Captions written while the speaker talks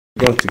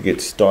Going to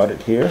get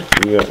started here.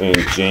 We are in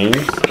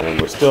James,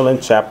 and we're still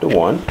in chapter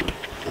 1.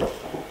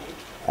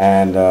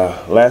 And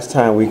last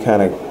time we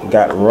kind of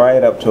got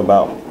right up to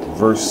about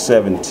verse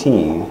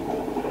 17.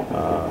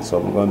 So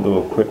we're going to do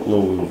a quick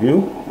little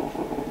review,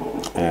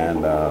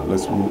 and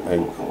let's move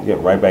and get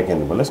right back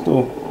into it. But let's do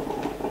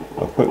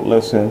a quick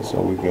listen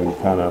so we can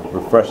kind of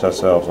refresh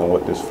ourselves on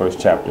what this first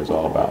chapter is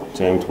all about.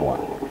 James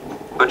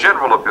 1. The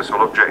General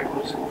Epistle of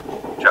James,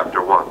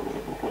 chapter 1.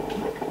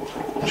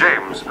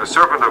 James, a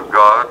servant of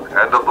God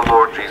and of the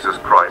Lord Jesus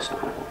Christ,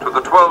 to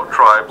the 12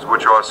 tribes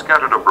which are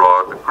scattered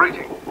abroad,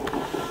 greeting.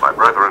 My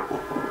brethren,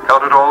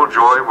 count it all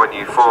joy when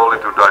ye fall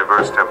into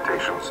diverse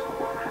temptations,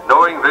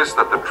 knowing this,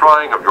 that the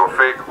trying of your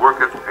faith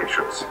worketh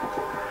patience.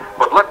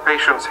 But let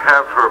patience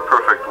have her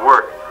perfect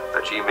work,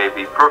 that ye may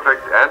be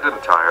perfect and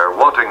entire,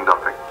 wanting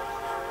nothing.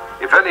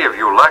 If any of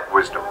you lack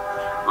wisdom,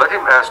 let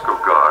him ask of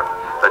God,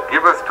 that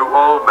giveth to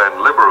all men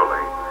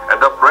liberally,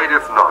 and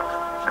upbraideth not,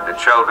 and it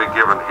shall be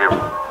given him.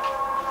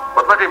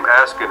 But let him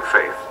ask in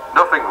faith,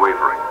 nothing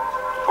wavering.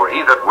 For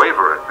he that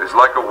wavereth is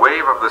like a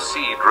wave of the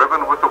sea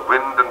driven with the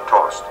wind and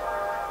tossed.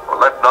 For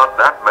let not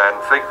that man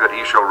think that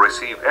he shall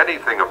receive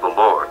anything of the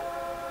Lord.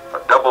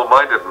 A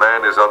double-minded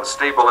man is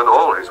unstable in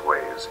all his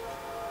ways.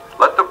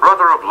 Let the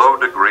brother of low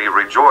degree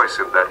rejoice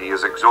in that he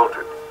is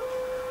exalted,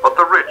 but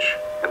the rich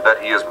in that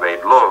he is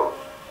made low.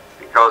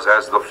 Because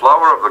as the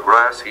flower of the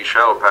grass he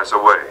shall pass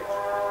away.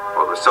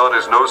 For the sun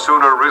is no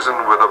sooner risen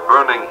with a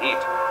burning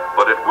heat,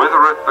 but it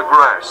withereth the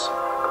grass,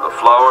 and the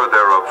flower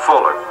thereof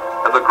falleth,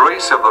 and the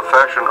grace of the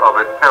fashion of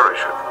it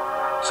perisheth.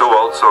 So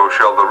also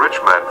shall the rich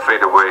man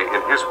fade away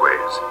in his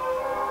ways.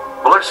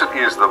 Blessed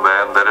is the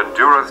man that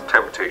endureth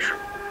temptation,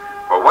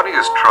 for when he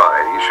is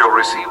tried he shall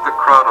receive the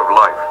crown of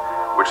life,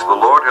 which the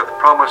Lord hath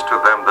promised to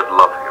them that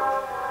love him.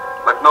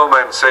 Let no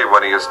man say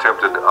when he is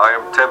tempted, I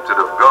am tempted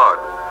of God.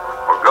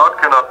 For God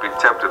cannot be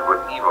tempted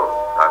with evil,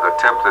 neither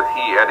tempteth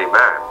he any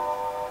man.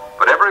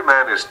 But every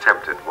man is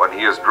tempted when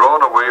he is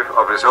drawn away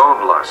of his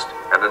own lust,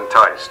 and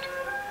enticed.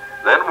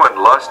 Then when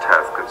lust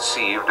hath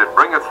conceived, it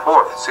bringeth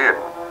forth sin,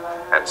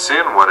 and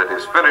sin, when it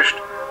is finished,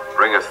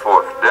 bringeth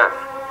forth death.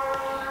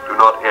 Do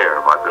not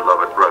err, my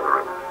beloved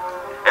brethren.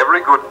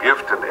 Every good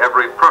gift and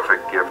every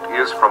perfect gift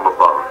is from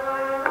above,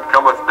 and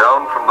cometh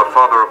down from the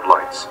Father of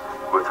lights,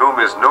 with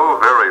whom is no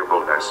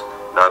variableness,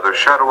 neither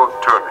shadow of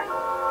turning.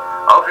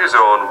 Of his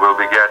own will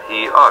begat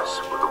he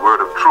us with the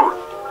word of truth,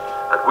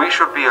 that we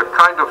should be a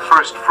kind of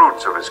first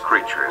fruits of his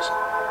creatures.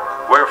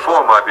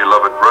 Wherefore, my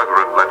beloved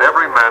brethren, let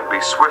every man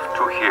be swift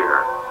to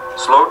hear,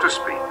 slow to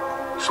speak,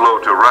 slow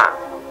to wrath.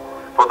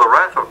 For the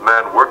wrath of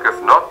man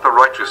worketh not the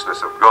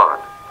righteousness of God.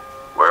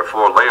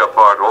 Wherefore lay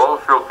apart all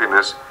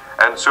filthiness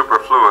and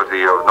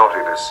superfluity of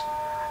naughtiness,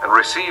 and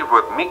receive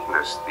with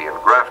meekness the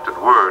engrafted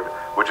word,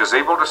 which is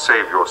able to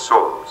save your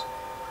souls.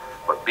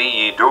 But be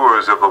ye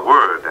doers of the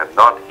word, and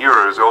not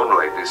hearers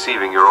only,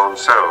 deceiving your own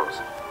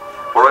selves.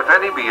 For if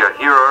any be a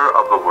hearer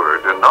of the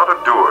word, and not a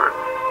doer,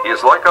 he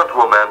is like unto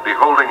a man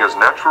beholding his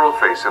natural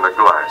face in a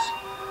glass.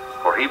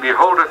 For he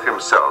beholdeth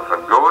himself,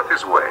 and goeth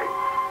his way,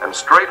 and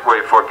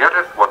straightway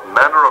forgetteth what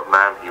manner of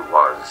man he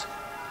was.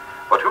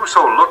 But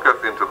whoso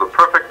looketh into the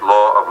perfect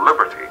law of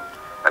liberty,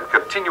 and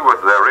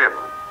continueth therein,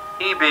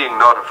 he being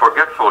not a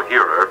forgetful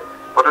hearer,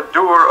 but a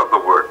doer of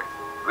the work,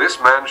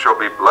 this man shall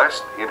be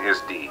blessed in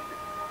his deed.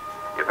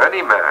 If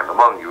any man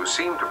among you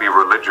seem to be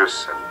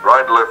religious, and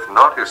bridleth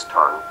not his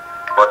tongue,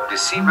 but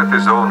deceiveth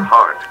his own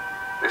heart,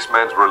 this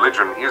man's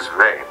religion is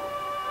vain.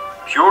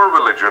 Pure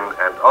religion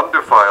and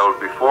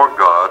undefiled before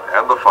God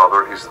and the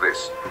Father is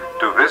this,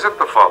 to visit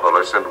the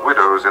fatherless and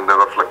widows in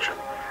their affliction,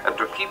 and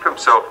to keep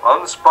himself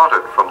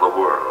unspotted from the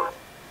world.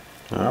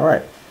 All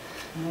right.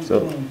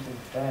 So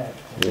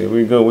here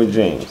we go with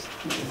James.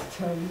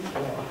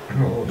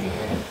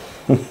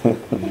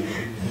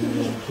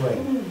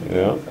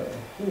 Yeah.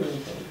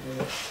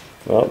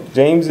 Well,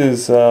 James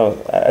is.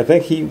 I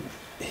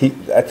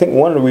think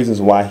one of the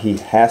reasons why he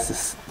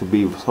has to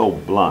be so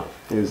blunt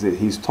is that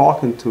he's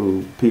talking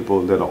to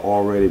people that are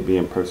already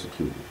being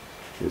persecuted.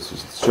 This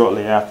is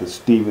shortly after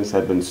Stephen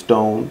had been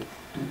stoned,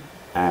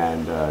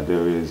 and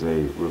there is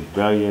a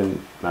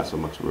rebellion. Not so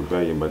much a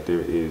rebellion, but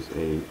there is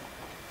an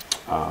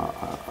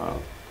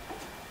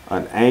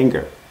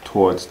anger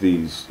towards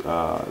these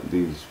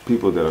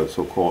people that are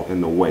so-called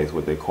in the way, is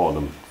what they call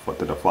them,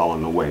 that are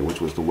following the way, which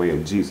was the way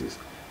of Jesus.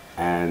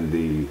 And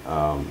the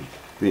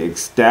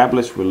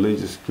established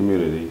religious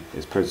community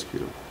is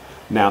persecuted.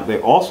 Now, they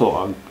also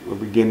are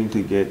beginning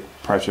to get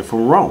pressure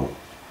from Rome.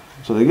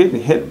 So they're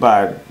getting hit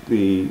by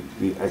the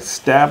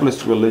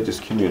established religious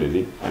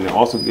community, and they're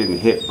also getting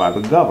hit by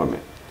the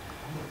government.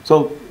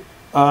 So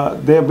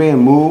they're being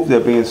moved, they're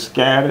being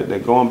scattered, they're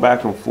going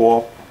back and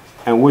forth.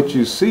 And what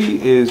you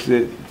see is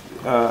that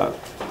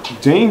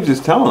James is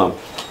telling them,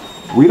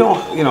 we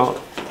don't,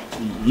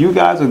 you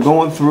guys are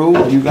going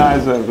through, you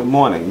guys are, good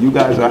morning, you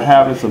guys are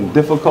having some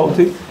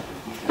difficulty,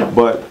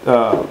 but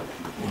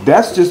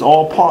that's just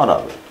all part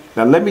of it.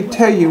 Now let me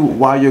tell you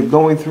why you're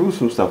going through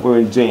some stuff. We're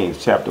in James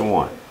chapter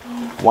 1.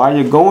 While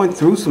you're going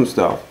through some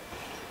stuff,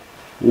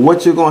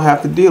 what you're going to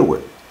have to deal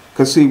with.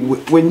 Because see,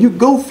 when you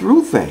go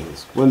through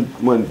things,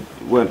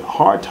 when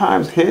hard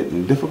times hit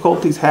and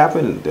difficulties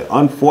happen and the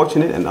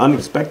unfortunate and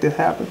unexpected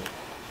happen,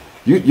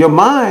 your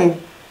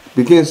mind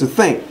begins to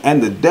think,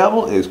 and the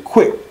devil is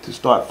quick to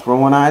start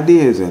throwing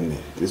ideas in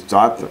there. Just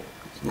start,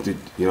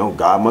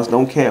 God must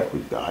don't care for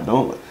you. God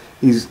don't.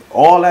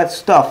 All that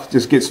stuff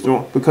just gets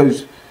thrown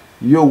because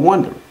you're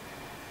wondering.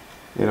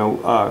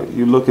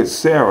 You look at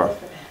Sarah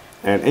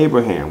and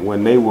Abraham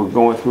when they were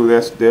going through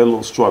their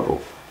little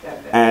struggle,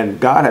 and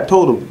God had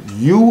told them,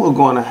 "You are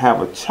going to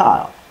have a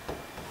child,"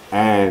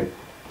 and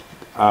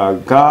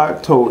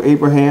God told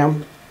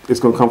Abraham, "It's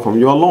going to come from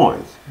your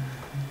loins,"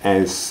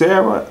 and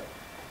Sarah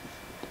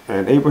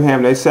and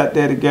Abraham, they sat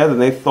there together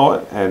and they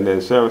thought, and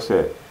then Sarah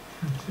said,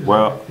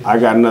 "Well, I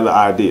got another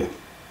idea."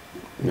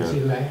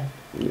 She laughed.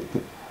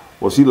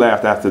 Well, she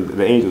laughed after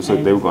the angel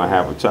said they were going to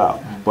have a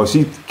child. But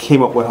she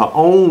came up with her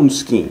own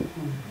scheme.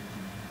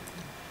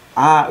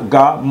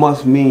 God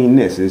must mean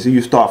this. And so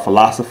you start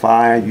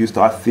philosophizing, you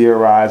start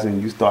theorizing,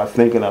 you start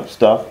thinking up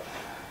stuff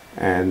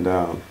and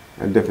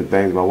different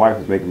things. My wife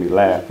was making me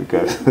laugh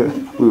because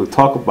we would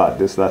talk about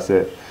this. And I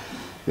said,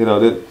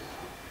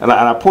 and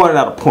I pointed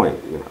out a point.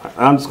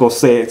 I'm just going to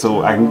say it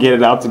so I can get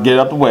it out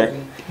the way.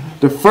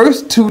 The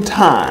first 2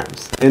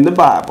 times in the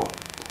Bible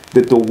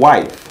that the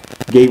wife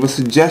gave a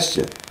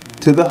suggestion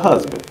to the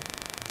husband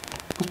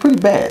was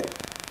pretty bad.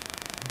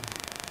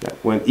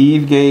 When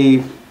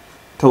Eve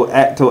told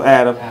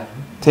Adam,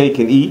 take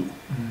and eat,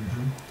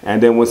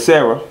 and then when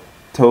Sarah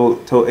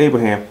told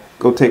Abraham,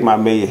 go take my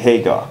maid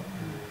Hagar.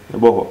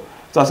 So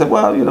I said,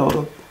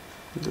 well,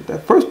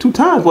 that first 2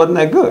 times wasn't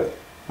that good.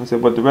 I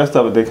said, but the rest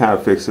of it, they kind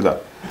of fixed it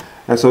up.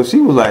 And so she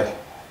was like,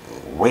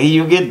 where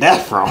you get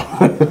that from?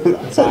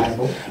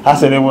 I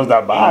said, it was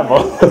the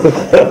Bible.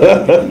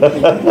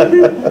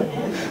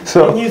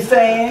 So you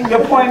saying,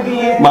 your point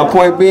being? My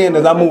point being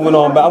is I'm moving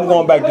on, but I'm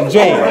going back to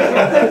James.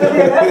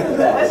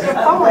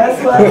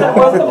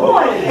 What's the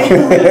point?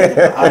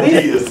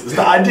 Ideas. It's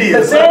the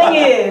ideas. The thing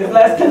is,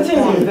 let's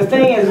continue. The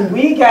thing is,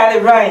 we got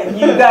it right.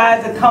 You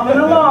guys are coming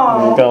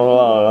along.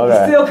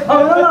 Okay. Still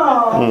coming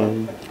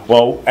along.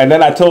 Well, and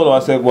then I told her, I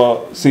said,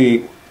 well,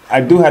 see,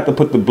 I do have to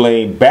put the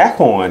blame back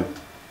on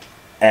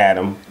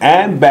Adam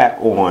and back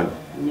on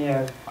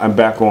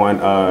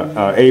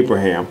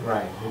Abraham,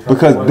 Right.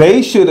 because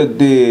they should have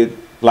did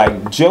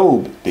like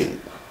Job did.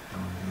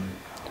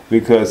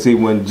 Because see,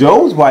 when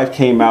Job's wife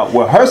came out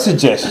with her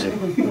suggestion,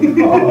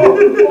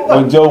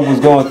 when Job was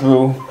going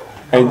through,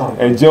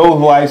 and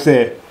Job's wife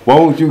said, "Why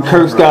won't you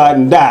curse God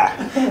and die?"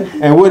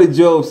 And what did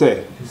Job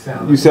say?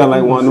 You sound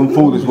like one of them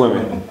foolish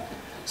women.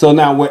 So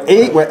now what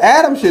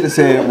Adam should have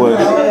said was,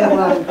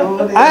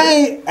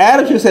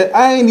 Adam should have said,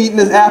 I ain't eating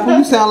this apple.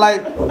 You sound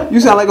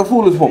like a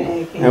foolish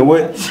woman. And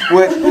what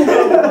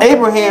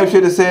Abraham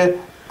should have said,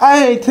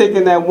 I ain't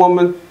taking that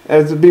woman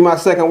as to be my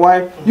second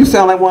wife. You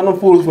sound like one of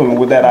them foolish women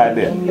with that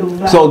idea.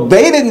 So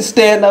they didn't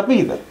stand up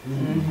either.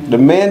 The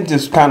men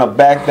just kind of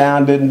backed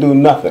down, didn't do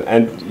nothing.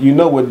 And you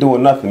know what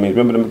doing nothing means.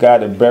 Remember the guy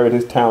that buried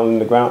his talent in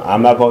the ground?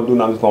 I'm not going to do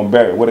nothing, I'm just going to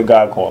bury it. What did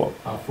God call him?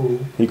 A fool.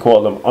 He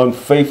called them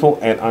unfaithful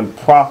and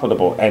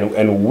unprofitable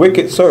and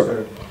wicked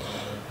servant.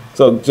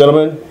 So,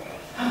 gentlemen.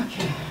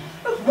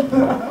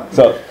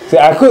 So, see,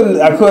 I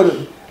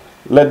couldn't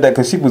let that,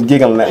 because she was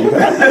giggling at me.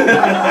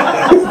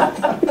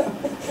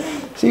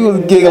 She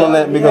was giggling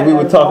at me because we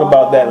were talking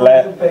about that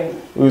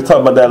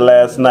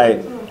last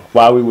night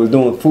while we was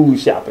doing food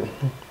shopping.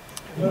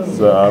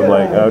 So I was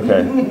like,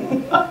 okay.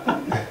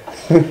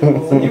 So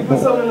you put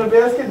something in the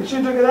basket and she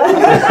took it out?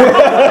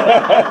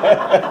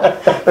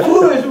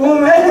 Foolish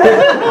woman.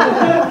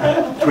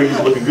 Twiggy's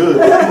looking good.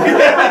 You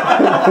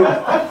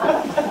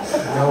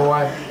know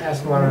what?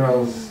 That's one of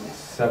those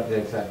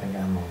subjects I think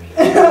I'm on.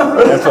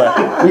 That's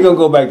right. We're going to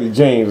go back to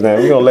James now.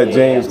 We're going to let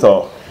James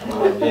talk.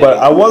 But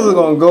I wasn't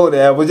going to go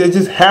there, but it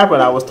just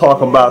happened. I was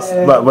talking about,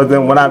 but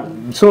then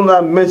as soon as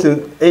I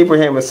mentioned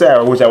Abraham and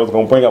Sarah, which I was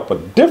going to bring up a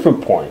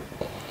different point,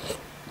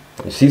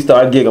 she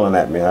started giggling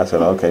at me. I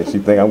said, okay, she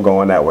think I'm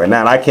going that way.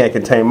 Now I can't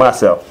contain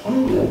myself.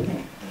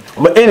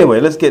 But anyway,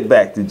 let's get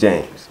back to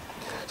James.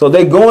 So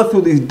they're going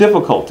through these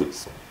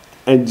difficulties,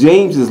 and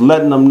James is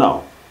letting them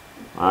know,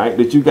 all right,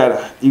 that you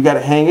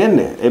gotta hang in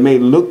there. It may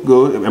look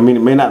good. I mean,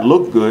 it may not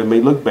look good. It may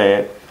look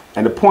bad.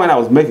 And the point I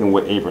was making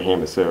with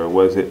Abraham and Sarah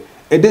was that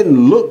it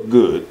didn't look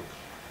good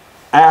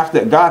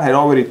after God had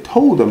already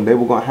told them they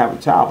were going to have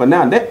a child. But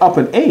now they're up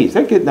in age.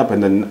 They're getting up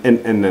in the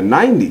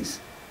 90s.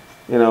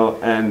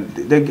 And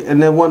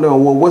they're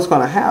wondering, well, what's going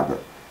to happen?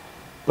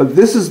 But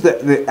this is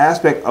the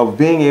aspect of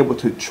being able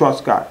to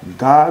trust God.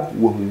 God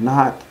will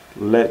not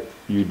let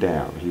you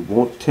down. He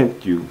won't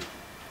tempt you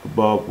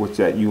above what's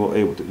that you are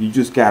able to. You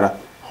just got to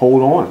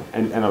hold on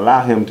and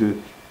allow him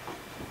to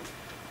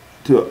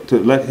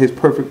let his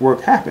perfect work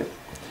happen.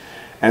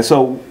 And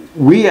so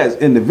we as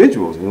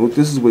individuals,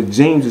 this is what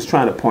James is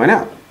trying to point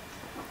out,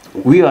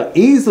 we are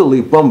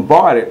easily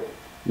bombarded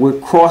with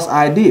cross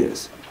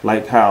ideas,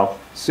 like how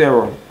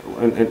Sarah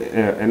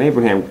and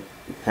Abraham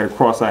had a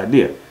cross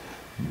idea.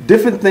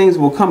 Different things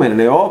will come in, and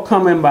they all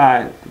come in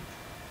by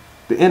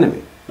the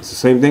enemy. It's the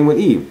same thing with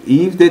Eve.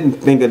 Eve didn't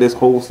think of this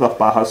whole stuff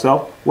by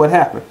herself. What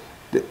happened?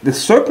 The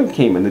serpent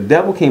came in, the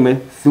devil came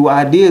in, threw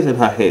ideas in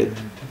her head.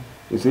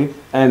 You see?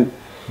 And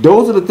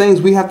those are the things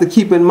we have to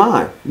keep in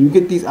mind. You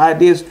get these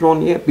ideas thrown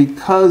in the air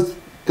because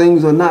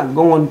things are not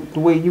going the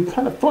way you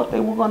kind of thought they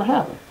were going to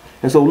happen.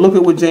 And so look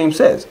at what James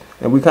says.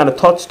 And we kind of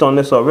touched on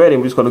this already.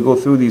 We're just going to go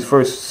through these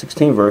first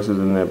 16 verses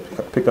and then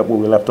pick up where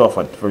we left off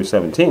at verse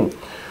 17.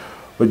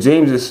 But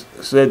James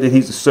said that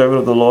he's a servant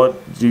of the Lord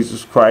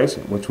Jesus Christ,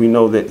 which we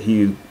know that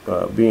he is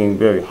being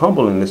very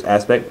humble in this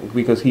aspect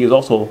because he is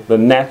also the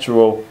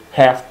natural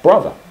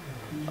half-brother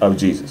of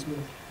Jesus.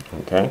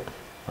 Okay?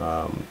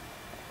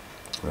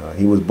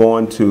 He was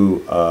born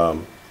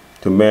to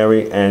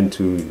Mary and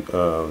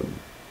to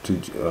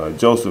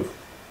Joseph.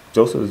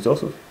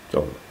 Joseph.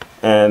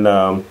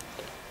 And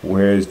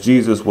whereas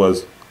Jesus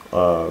was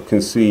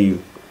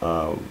conceived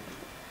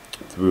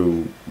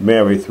through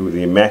Mary through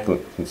the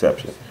Immaculate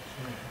Conception.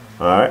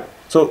 All right.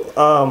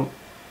 So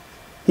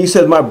he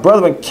says, "My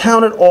brethren,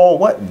 count it all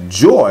what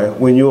joy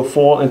when you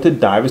fall into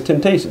divers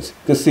temptations."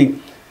 Because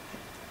see,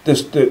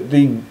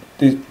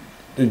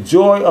 the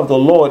joy of the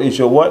Lord is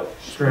your what?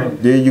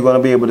 Strength. Then you're going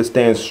to be able to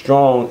stand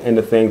strong in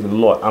the things of the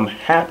Lord. I'm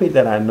happy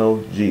that I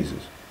know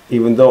Jesus,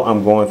 even though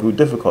I'm going through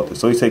difficulties.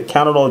 So he said,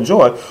 count it all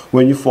joy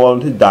when you fall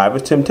into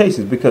divers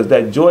temptations, because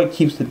that joy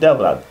keeps the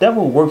devil out. The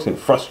devil works in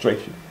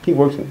frustration. He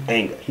works in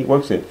anger. He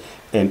works in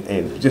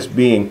just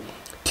being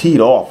teed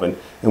off. And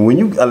when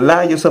you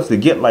allow yourself to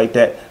get like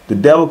that, the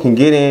devil can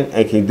get in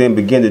and can then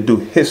begin to do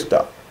his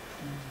stuff.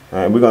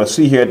 And we're going to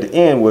see here at the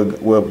end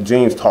where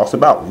James talks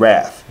about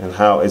wrath and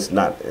how it's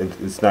not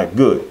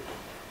good.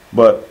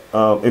 But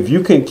if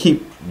you can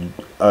keep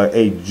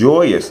a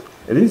joyous,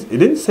 it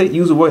didn't say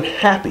use the word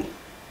happy.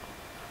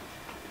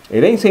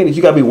 It ain't saying that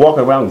you got to be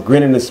walking around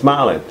grinning and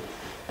smiling,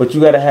 but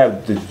you got to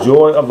have the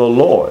joy of the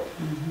Lord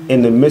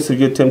in the midst of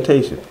your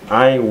temptation.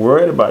 I ain't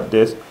worried about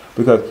this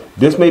because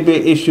this may be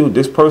an issue.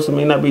 This person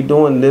may not be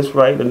doing this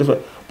right and this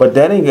right, but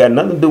that ain't got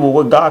nothing to do with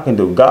what God can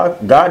do.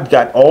 God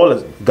got all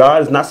this.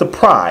 God is not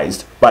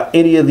surprised by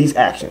any of these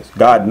actions.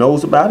 God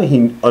knows about it.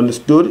 He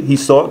understood it. He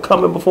saw it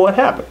coming before it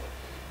happened.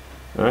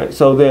 All right.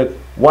 So then,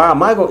 why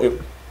am I going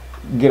to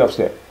get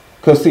upset?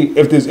 Because see,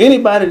 if there's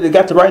anybody that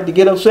got the right to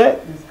get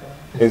upset,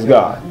 it's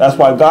God. That's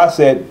why God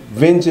said,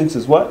 "Vengeance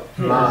is what?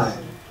 Mine."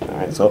 All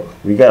right, so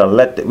we gotta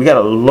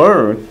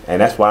learn,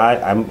 and that's why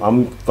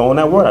I'm throwing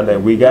that word out there.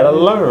 We gotta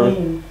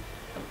learn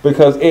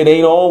because it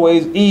ain't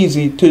always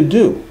easy to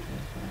do.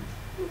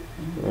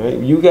 All right?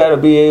 You gotta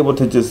be able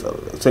to just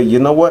say, you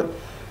know what?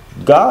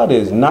 God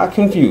is not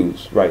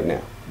confused right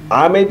now.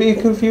 I may be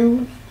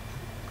confused.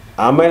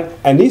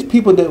 And these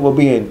people that were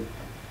being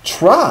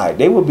tried,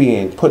 they were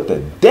being put to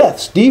death.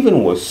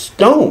 Stephen was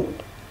stoned.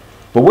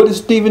 But what did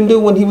Stephen do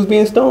when he was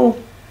being stoned?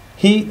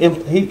 He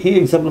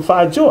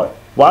exemplified joy.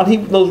 While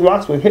those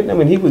rocks were hitting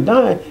him and he was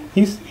dying,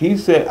 he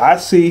said, "I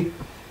see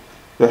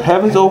the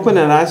heavens open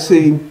and I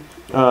see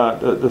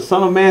the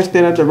Son of Man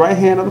stand at the right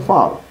hand of the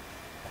Father."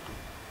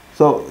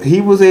 So he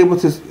was able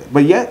to,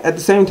 but yet at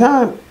the same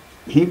time,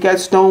 he got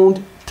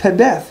stoned to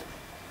death.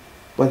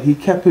 But he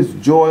kept his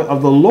joy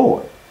of the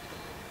Lord.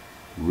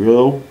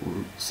 Real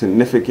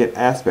significant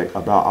aspect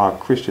about our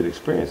Christian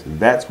experience.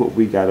 That's what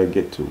we got to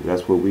get to.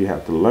 That's what we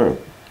have to learn.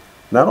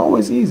 Not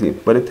always easy,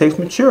 but it takes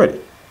maturity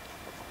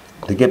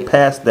to get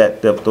past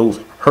those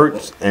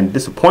hurts and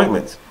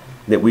disappointments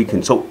that we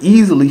can so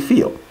easily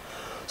feel.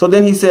 So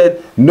then he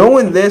said,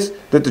 knowing this,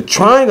 that the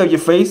trying of your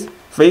faith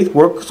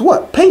works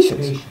what?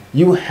 Patience.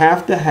 You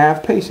have to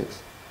have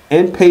patience.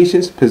 In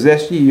patience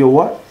possess ye your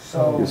what?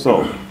 Soul. Your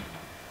soul.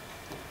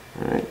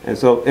 All right. And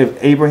so if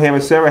Abraham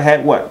and Sarah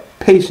had what?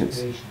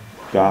 Patience.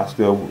 God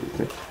still,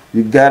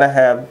 you gotta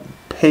have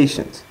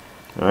patience.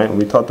 All right, and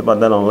we talked about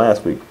that on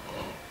last week.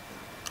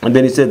 And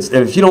then he says,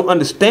 and if you don't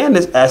understand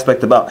this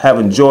aspect about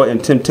having joy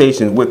and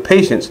temptation with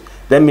patience,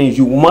 that means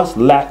you must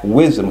lack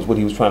wisdom, is what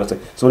he was trying to say.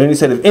 So then he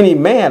said, if any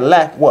man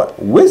lack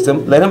what?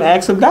 Wisdom, let him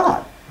ask of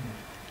God.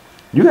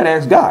 You gotta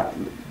ask God.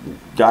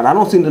 God, I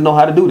don't seem to know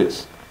how to do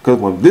this. Because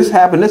when this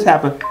happened,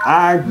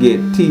 I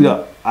get teed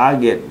up. I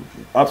get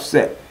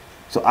upset.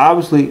 So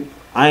obviously,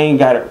 I ain't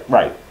got it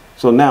right.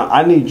 So now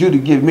I need you to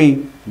give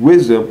me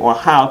wisdom on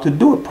how to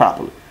do it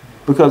properly.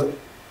 Because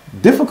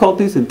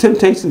difficulties and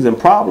temptations and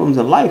problems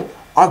in life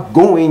are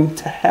going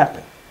to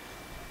happen.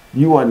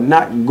 You are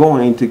not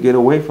going to get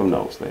away from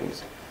those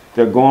things.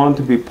 They're going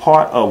to be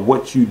part of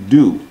what you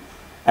do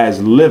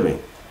as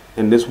living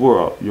in this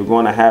world. You're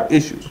going to have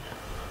issues.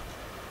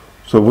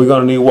 So we're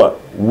going to need what?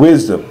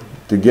 Wisdom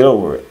to get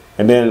over it.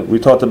 And then we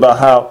talked about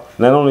how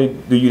not only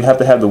do you have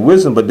to have the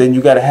wisdom, but then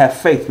you got to have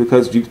faith,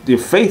 because your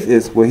faith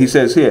is what he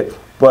says here.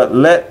 But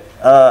let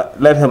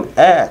him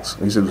ask.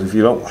 He says, if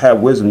you don't have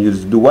wisdom, you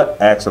just do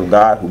what? Ask of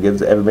God, who gives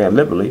to every man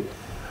liberally.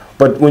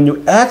 But when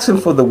you ask him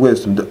for the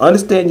wisdom to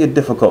understand your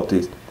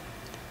difficulties,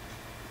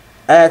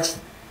 let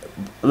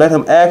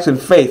him ask in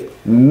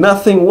faith,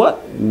 nothing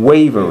what?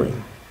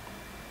 Wavering.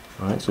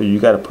 All right, so you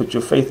got to put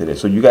your faith in it.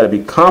 So you got to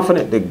be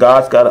confident that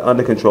God's got it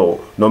under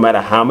control. No matter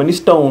how many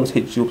stones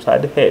hit you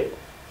upside the head,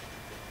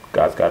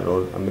 God's got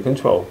it under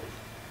control.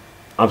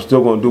 I'm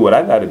still going to do what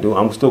I got to do.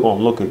 I'm still going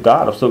to look at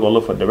God. I'm still going to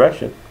look for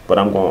direction. But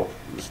I'm going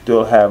to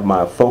still have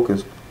my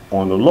focus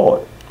on the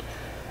Lord.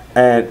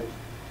 And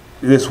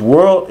this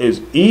world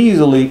is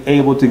easily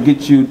able to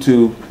get you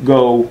to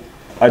go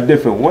a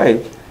different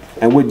way.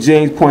 And what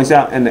James points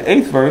out in the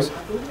 8th verse,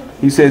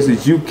 he says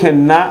that you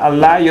cannot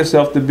allow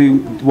yourself to be,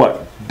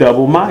 what?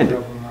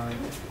 Double-minded.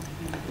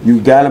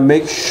 You got to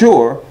make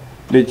sure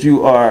that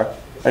you are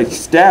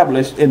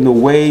established in the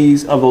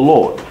ways of the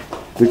Lord.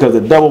 Because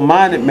a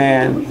double-minded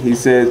man, he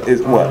says,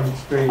 is what?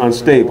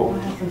 Unstable.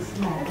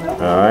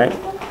 All right.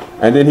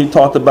 And then he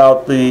talked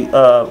about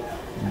the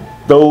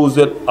those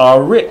that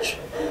are rich.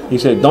 He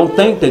said, don't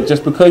think that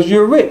just because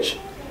you're rich,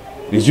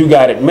 that you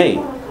got it made,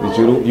 that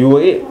you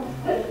are it.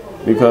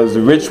 Because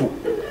the rich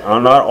are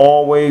not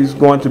always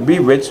going to be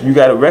rich. You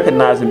got to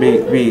recognize and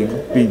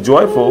be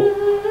joyful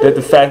that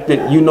the fact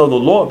that you know the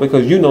Lord,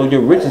 because you know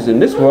your riches in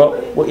this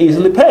world will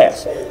easily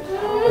pass.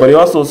 But he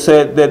also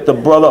said that the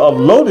brother of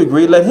low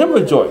degree, let him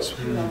rejoice,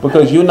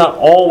 because you're not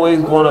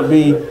always going to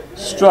be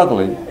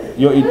struggling.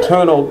 Your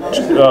eternal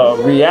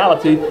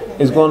reality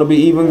is going to be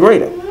even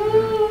greater.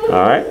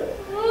 All right.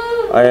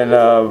 And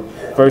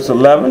verse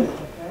 11,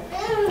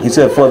 he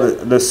said, for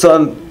the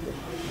sun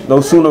no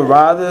sooner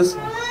rises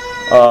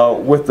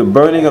with the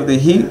burning of the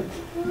heat,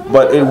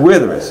 but it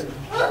withereth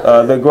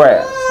the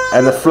grass,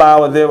 and the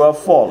flower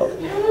thereof falleth,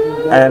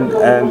 and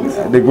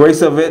the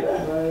grace of it,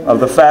 of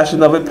the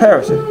fashion of it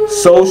perisheth.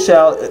 So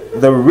shall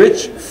the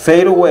rich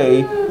fade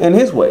away in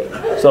his way.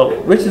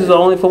 So riches is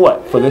only for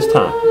what? For this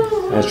time.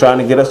 And it's trying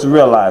to get us to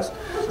realize.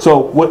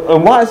 So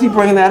and why is he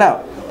bringing that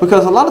out?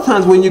 Because a lot of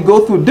times when you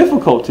go through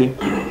difficulty,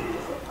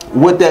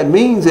 what that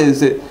means is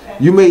that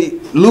you may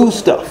lose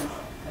stuff.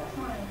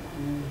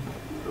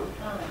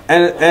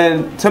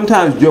 And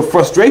sometimes your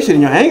frustration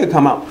and your anger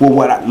come out,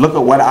 well, look at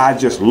what I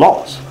just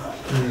lost.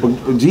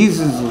 But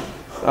Jesus,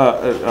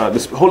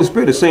 the Holy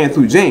Spirit is saying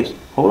through James,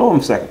 hold on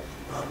a second.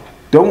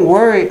 Don't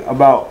worry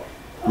about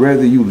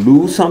whether you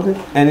lose something.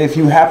 And if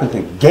you happen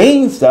to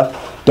gain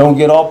stuff, don't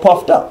get all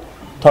puffed up.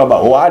 Talk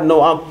about, oh, I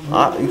know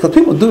because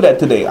people do that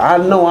today. I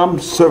know I'm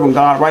serving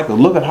God right, because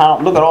look at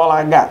all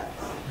I got.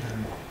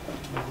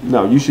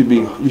 No, you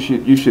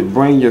should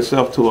bring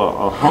yourself to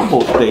a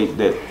humble state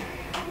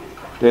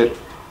that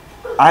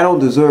I don't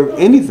deserve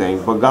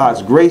anything, but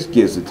God's grace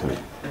gives it to me.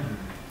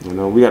 You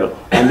know,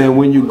 and then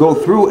when you go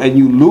through and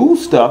you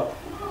lose stuff,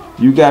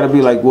 you got to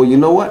be like, well, you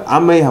know what? I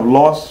may have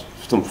lost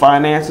some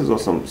finances or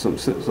some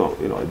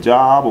a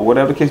job or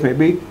whatever the case may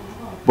be,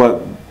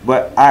 but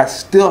I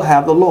still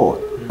have the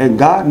Lord, and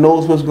God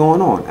knows what's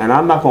going on, and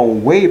I'm not going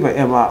to waver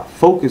in my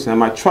focus and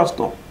my trust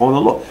on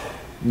the Lord.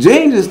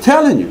 James is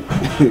telling you,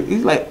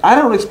 he's like, I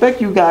don't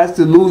expect you guys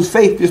to lose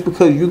faith just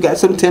because you got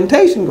some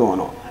temptation going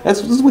on.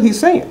 This is what he's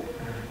saying.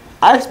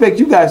 I expect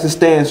you guys to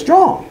stand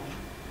strong.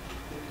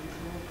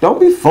 Don't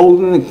be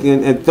folding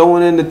and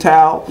throwing in the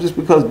towel just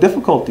because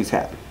difficulties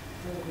happen.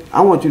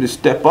 I want you to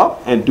step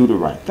up and do the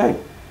right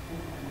thing.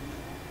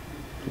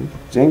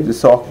 James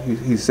is talking,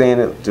 he's saying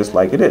it just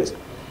like it is.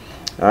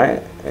 All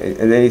right?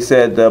 And then he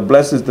said,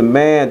 blessed is the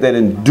man that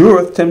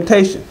endureth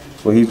temptation,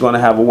 for he's going to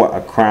have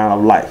a crown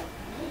of life.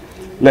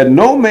 Let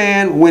no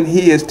man, when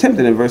he is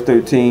tempted, in verse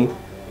 13,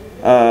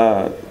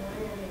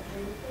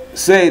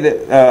 say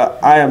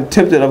that I am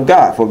tempted of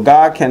God, for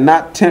God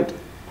cannot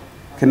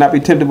be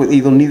tempted with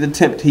evil, neither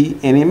tempt he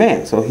any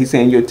man. So he's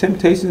saying your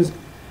temptations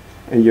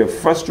and your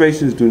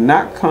frustrations do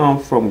not come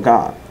from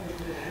God.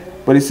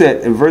 But he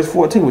said in verse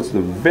 14, which is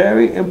a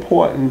very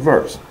important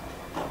verse,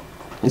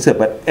 he said,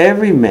 but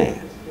every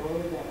man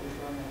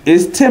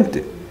is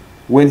tempted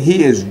when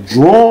he is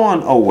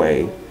drawn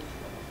away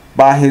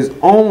by his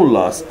own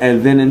lust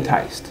and then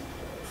enticed.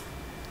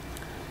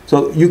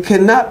 So you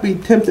cannot be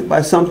tempted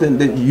by something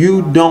that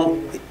you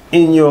don't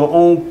in your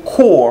own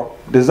core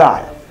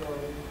desire.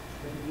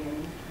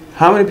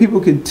 How many people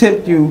can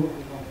tempt you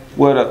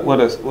with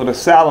a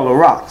salad of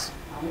rocks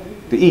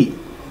to eat?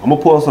 I'm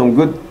gonna pour some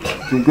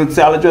good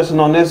salad dressing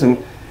on this,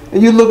 and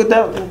you look at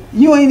that,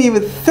 you ain't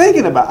even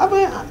thinking about it.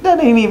 I mean,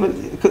 that ain't even,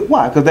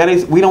 why?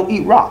 Because we don't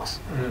eat rocks.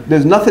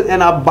 There's nothing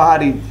in our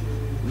body,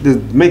 the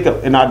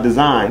makeup in our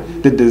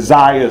design that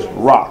desires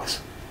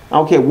rocks. I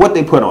don't care what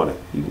they put on it.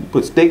 You can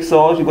put steak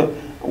sauce. I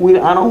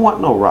don't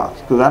want no rocks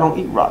because I don't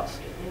eat rocks.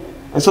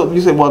 And so you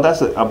say, well,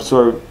 that's an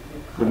absurd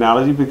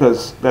analogy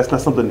because that's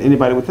not something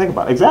anybody would think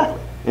about. Exactly.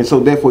 And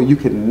so therefore you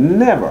can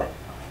never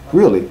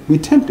really be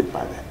tempted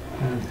by that.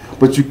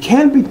 But you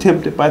can be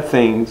tempted by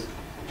things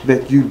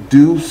that you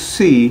do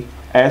see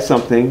as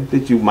something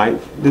that you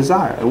might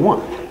desire and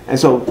want. And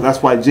so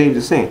that's why James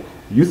is saying,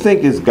 you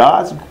think it's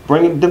God's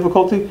bringing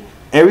difficulty?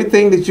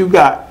 Everything that you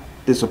got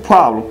that's a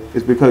problem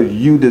is because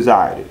you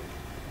desired it.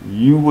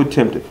 You were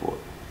tempted for it.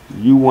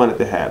 You wanted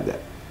to have that.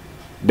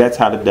 That's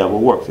how the devil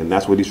works, and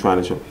that's what he's trying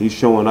to show. He's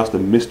showing us the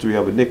mystery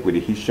of iniquity.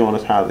 He's showing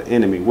us how the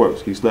enemy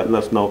works. He's letting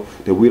us know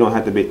that we don't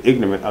have to be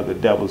ignorant of the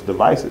devil's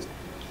devices.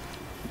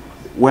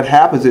 What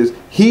happens is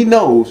he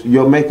knows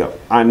your makeup.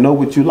 I know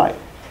what you like.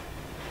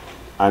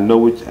 I know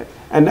what,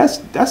 and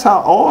that's how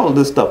all of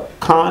this stuff.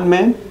 Con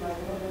men,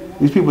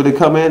 These people that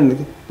come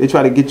in, they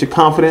try to get your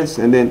confidence,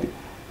 and then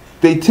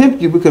they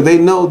tempt you because they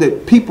know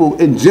that people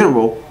in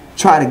general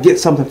try to get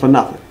something for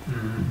nothing.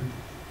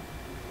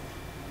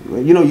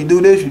 You know, you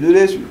do this,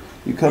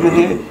 you come in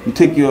here, you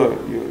take your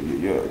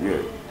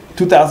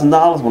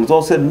 $2,000. When it's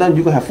all said and done,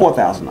 you're gonna have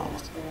 $4,000,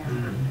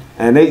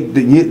 and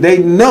they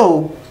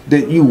know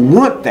that you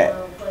want that.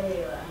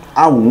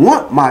 I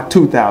want my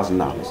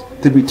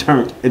 $2,000 to be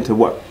turned into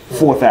what?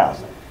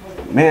 4,000.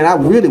 Man, I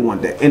really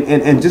want that.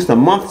 In just a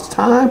month's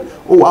time,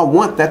 oh, I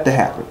want that to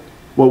happen.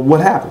 Well, what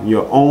happened?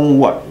 Your own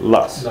what?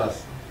 Lust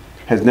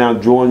has now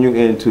drawn you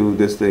into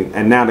this thing,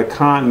 and now the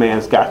con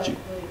man's got you,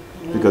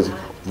 because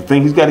the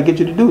thing he's got to get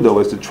you to do though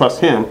is to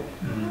trust him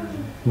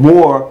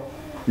more.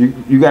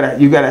 You gotta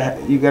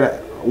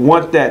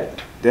want that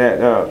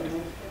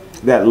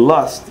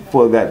lust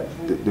for the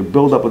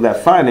buildup of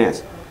that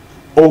finance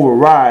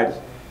override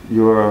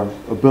your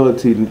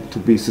ability to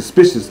be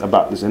suspicious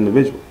about this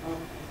individual.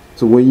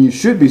 So when you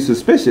should be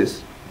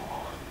suspicious,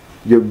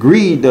 your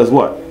greed does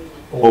what?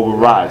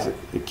 Overrides it.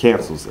 It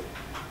cancels it.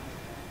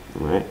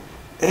 All right?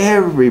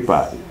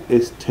 Everybody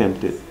is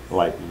tempted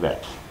like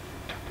that.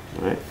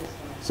 All right?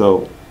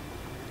 So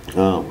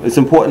it's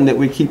important that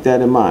we keep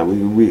that in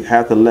mind. We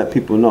have to let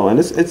people know, and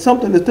it's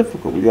something that's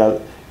difficult.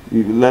 You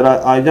let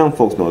our young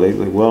folks know. They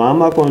like, well, I'm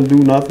not going to do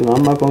nothing.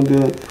 I'm not going to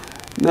do it.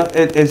 No,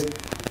 it's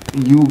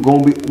you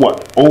going to be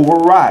what?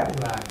 Overridden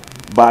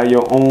by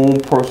your own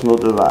personal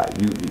desire.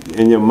 You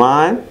in your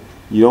mind,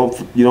 you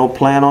don't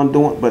plan on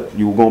doing, but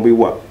you're going to be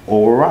what?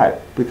 Overridden,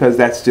 because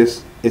that's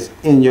just, it's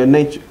in your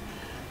nature.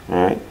 All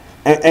right,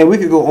 and we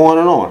could go on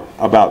and on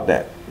about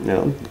that. You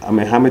know, I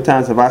mean, how many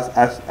times have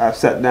I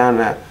sat down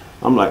and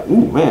I'm like,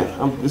 ooh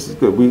man, this is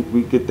good.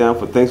 We get down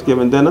for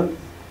Thanksgiving dinner,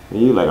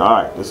 and you're like,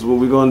 all right, this is what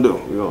we're gonna do.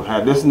 We're gonna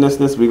have this and this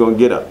and this. We're gonna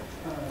get up.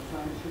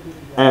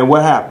 And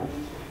what happened?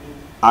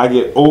 I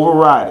get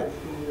overridden.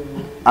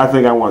 I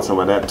think I want some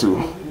of that too.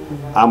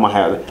 I'm gonna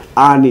have it.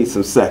 I need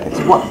some seconds.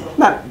 What?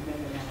 Not.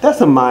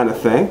 That's a minor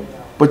thing,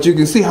 but you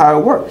can see how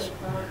it works.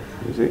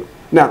 You see.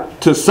 Now,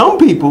 to some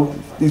people,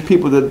 these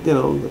people that, you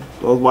know,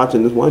 I was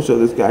watching this one show.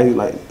 This guy, he's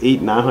like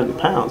 800-900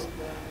 pounds.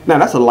 Now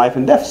that's a life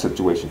and death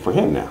situation for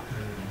him now.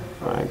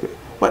 All right.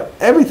 But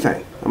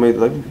everything. I mean,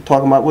 like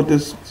talking about with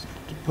this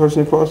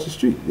person across the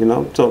street. You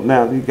know. So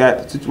now you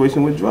got the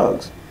situation with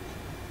drugs.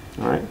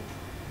 All right.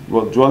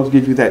 Well, drugs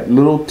give you that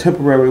little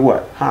temporary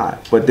what? High.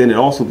 But then it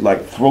also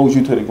like throws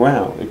you to the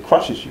ground. It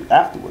crushes you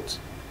afterwards.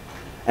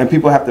 And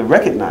people have to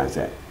recognize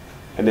that.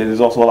 And then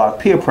there's also a lot of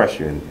peer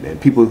pressure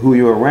and people who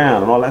you're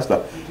around and all that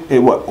stuff. It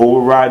what?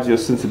 Overrides your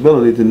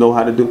sensibility to know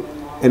how to do.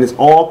 And it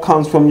all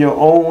comes from your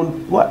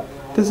own what?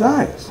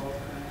 Desires.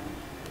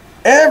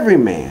 Every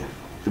man,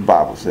 the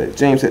Bible said,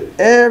 James said,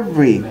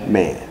 every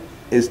man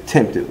is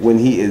tempted when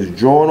he is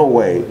drawn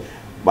away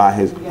by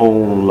his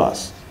own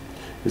lust.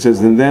 It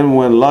says, and then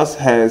when lust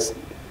has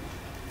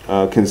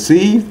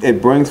conceived, it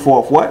brings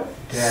forth what?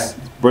 Yeah.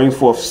 Brings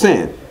forth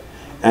sin.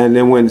 And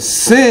then when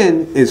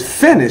sin is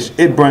finished,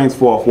 it brings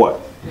forth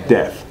what?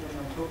 Death.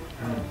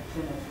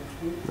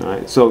 All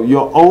right. So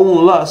your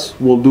own lust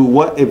will do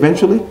what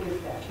eventually?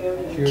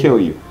 Kill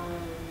you.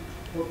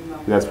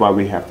 That's why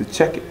we have to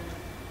check it.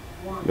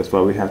 That's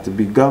why we have to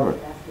be governed.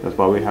 That's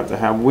why we have to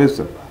have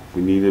wisdom.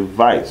 We need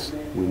advice.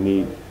 We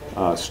need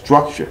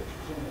structure.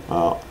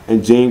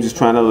 And James is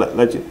trying to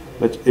let you,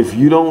 if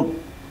you don't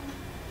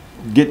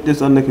get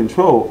this under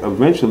control,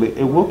 eventually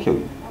it will kill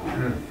you.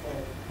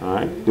 All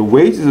right. The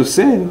wages of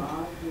sin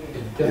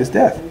is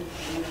death.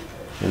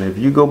 And if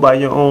you go by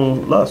your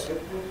own lust,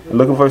 and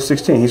look at verse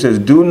 16. He says,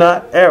 "Do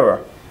not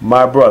err,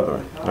 my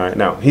brethren." All right.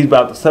 Now he's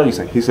about to tell you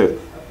something. He says,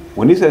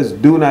 when he says,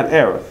 "Do not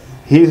err,"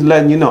 he's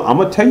letting you know. I'm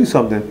gonna tell you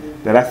something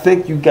that I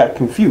think you got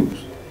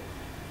confused.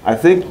 I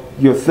think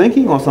your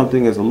thinking on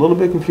something is a little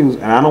bit confused,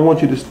 and I don't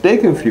want you to stay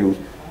confused.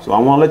 So I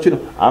want to let you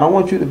know, I don't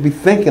want you to be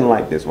thinking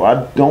like this, or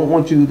I don't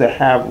want you to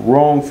have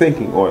wrong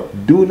thinking, or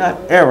do not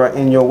err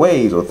in your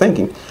ways or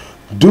thinking.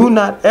 Do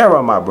not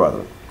err, my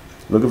brother.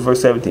 Look at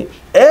verse 17.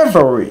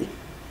 Every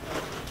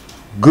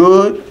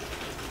good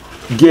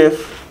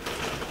gift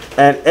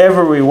and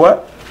every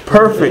what?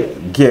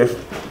 Perfect gift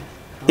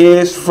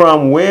is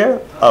from where?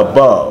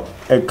 Above,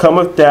 and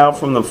cometh down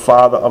from the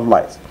Father of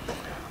lights.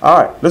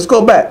 All right, let's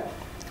go back.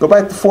 Go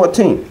back to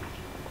 14.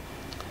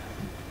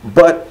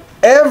 But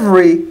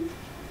every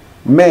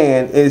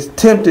man is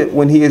tempted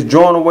when he is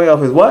drawn away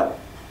of his what?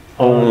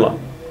 Own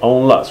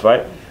lust,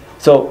 right?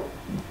 So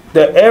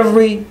that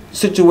every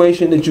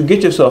situation that you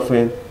get yourself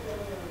in,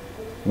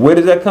 where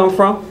does that come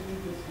from?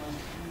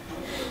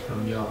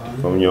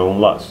 From your own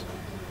lust.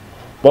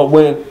 But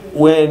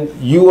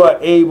when you are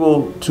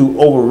able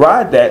to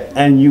override that,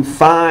 and you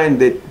find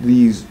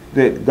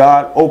that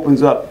God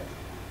opens up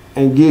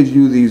and gives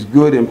you these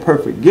good and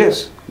perfect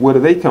gifts, where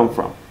do they come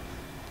from?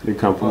 They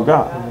come from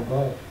God.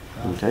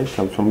 Okay,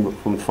 comes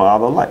from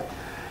Father light.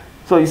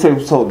 So you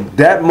say, so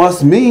that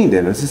must mean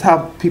then, this is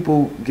how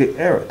people get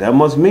error. That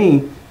must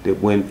mean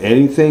that when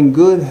anything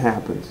good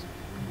happens,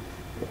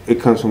 it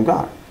comes from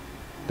God.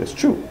 That's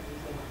true.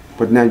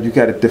 But now you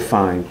got to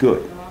define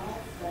good.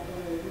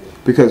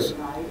 Because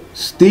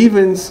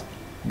Stevens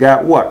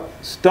got what?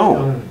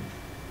 Stoned.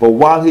 But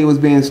while he was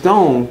being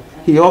stoned,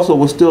 he also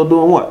was still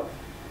doing what?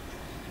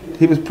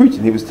 He was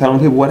preaching. He was telling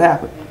people what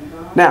happened.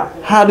 Now,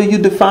 how do you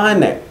define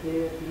that?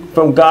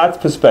 From God's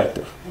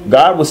perspective.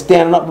 God was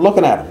standing up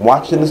looking at him,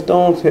 watching the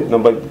stones hitting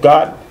him. But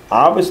God,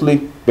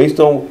 obviously, based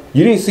on,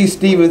 you didn't see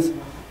Stevens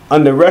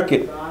on the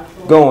record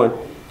going,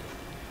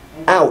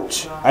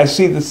 ouch, I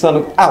see the son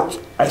of, ouch,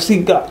 I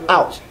see God,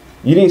 ouch.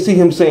 You didn't see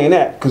him saying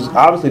that, because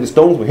obviously the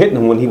stones were hitting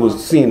him when he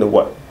was seeing the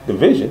what? The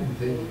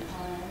vision.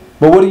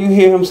 But what do you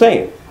hear him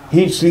saying?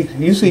 You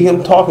see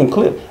him talking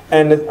clear.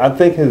 And I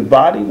think his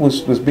body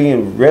was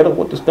being riddled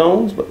with the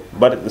stones,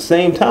 but at the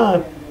same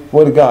time,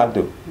 what did God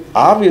do?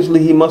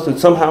 Obviously, he must have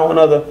somehow or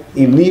another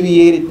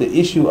alleviated the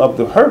issue of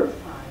the hurt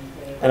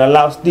and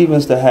allowed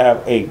Stevens to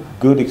have a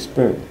good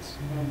experience.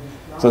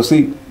 So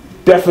see,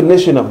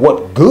 definition of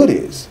what good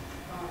is.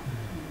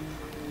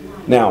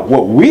 Now,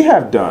 what we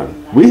have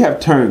done, we have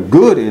turned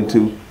good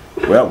into,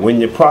 well, when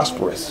you're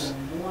prosperous,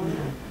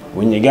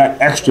 when you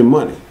got extra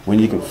money, when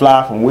you can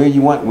fly from where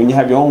you want, when you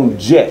have your own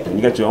jet, and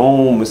you got your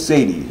own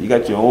Mercedes, you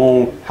got your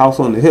own house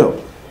on the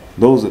hill.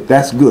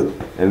 That's good.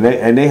 And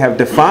they have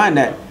defined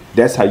that.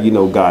 That's how you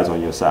know God's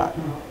on your side.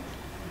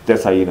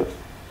 That's how you know.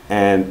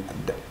 And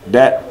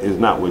that is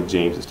not what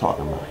James is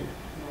talking about here.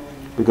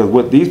 Because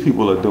what these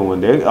people are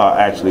doing, they are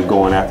actually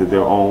going after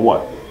their own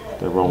what?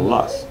 Their own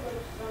lust.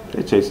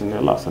 They're chasing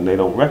their lust, and they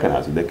don't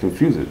recognize it. They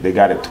confuse it. They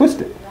got it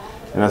twisted.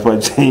 And that's why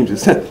James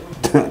is saying,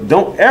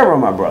 don't err,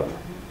 my brother.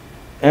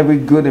 Every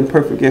good and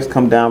perfect gift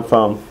come down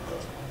from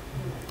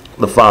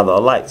the Father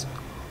of lights,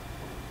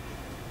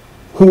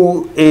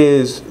 who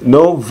is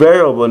no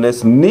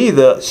variableness,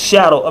 neither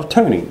shadow of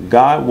turning.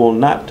 God will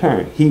not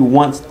turn. He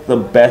wants the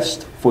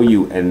best for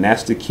you, and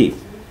that's the key.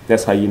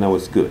 That's how you know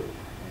it's good.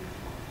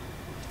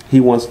 He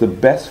wants the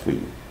best for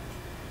you.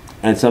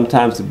 And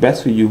sometimes the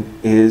best for you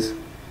is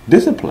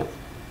discipline.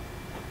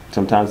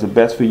 Sometimes the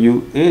best for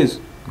you is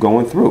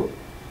going through.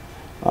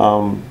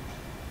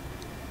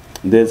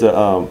 There's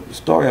a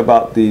story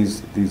about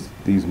these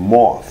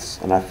moths,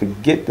 and I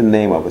forget the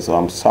name of it, so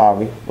I'm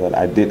sorry, but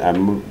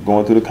I'm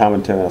going through the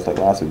commentary, and I was like,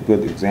 well, that's a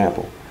good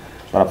example.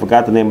 But I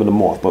forgot the name of the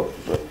moth.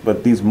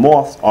 But these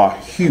moths are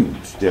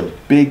huge. They're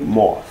big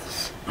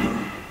moths.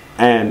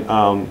 And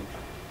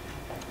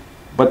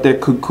but their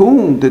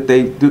cocoon that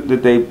they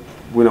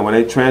when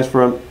they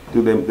transfer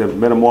do the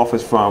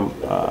metamorphosis from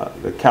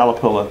the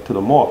caterpillar to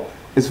the moth,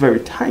 it's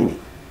very tiny.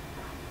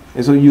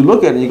 And so you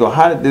look at it and you go,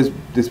 how did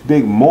this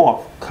big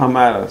moth come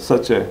out of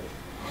such a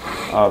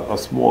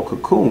small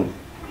cocoon?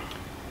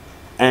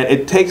 And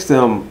it takes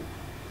them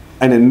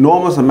an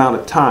enormous amount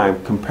of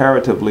time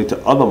comparatively to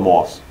other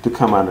moths to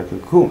come out of the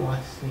cocoon.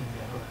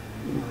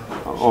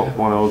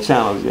 On those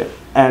channels, yeah.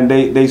 And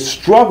they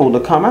struggle to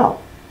come out.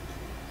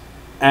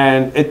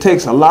 And it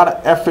takes a lot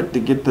of effort to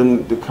get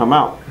them to come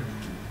out.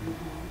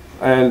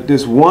 And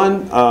this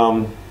one,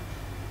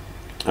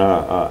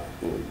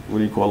 what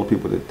do you call the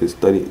people that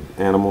study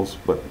animals,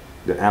 but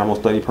the animal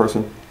study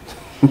person?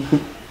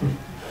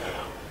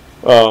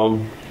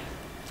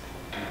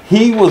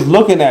 He was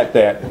looking at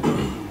that,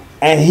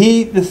 and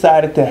he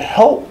decided to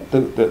help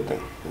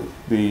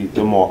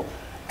the moth,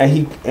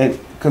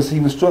 because he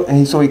was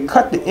struggling, so he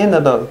cut the end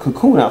of the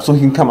cocoon out so he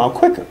can come out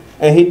quicker,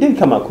 and he did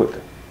come out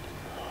quicker.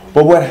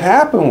 But what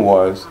happened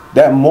was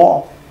that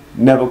moth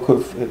never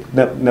could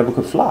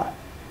fly,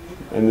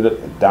 ended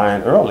up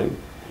dying early.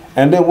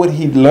 And then what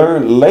he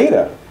learned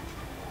later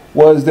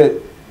was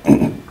that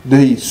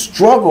the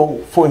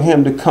struggle for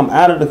him to come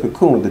out of the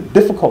cocoon, the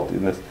difficulty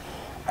in this,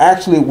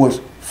 actually was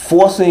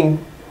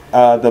forcing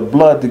the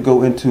blood to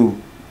go into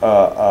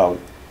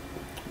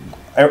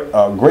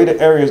greater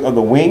areas of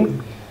the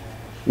wing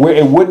where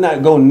it would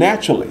not go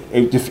naturally.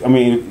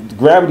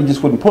 Gravity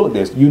just wouldn't pull it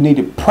there. You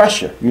needed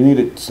pressure. You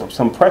needed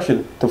some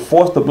pressure to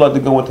force the blood to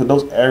go into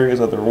those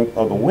areas of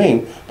the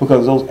wing,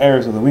 because those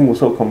areas of the wing were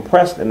so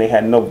compressed and they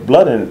had no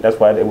blood in it. That's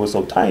why it was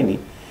so tiny.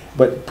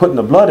 But putting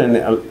the blood in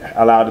it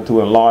allowed it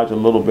to enlarge a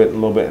little bit,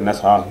 and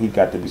that's how he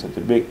got to be such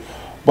a big.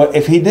 But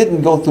if he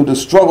didn't go through the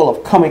struggle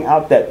of coming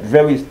out that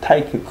very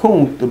tight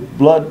cocoon, the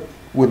blood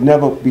would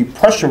never be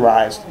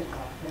pressurized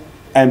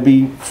and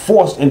be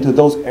forced into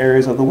those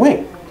areas of the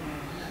wing.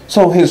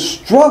 So his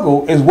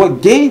struggle is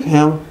what gave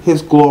him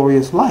his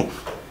glorious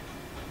life.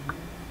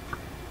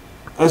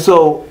 And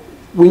so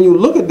when you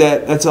look at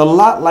that, it's a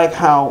lot like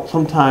how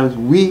sometimes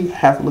we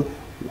have to look.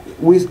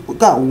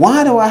 God,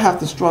 why do I have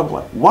to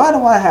struggle? Why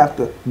do I have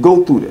to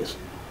go through this?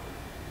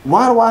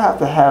 Why do I have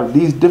to have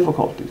these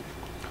difficulties?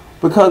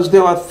 Because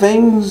there are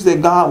things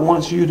that God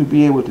wants you to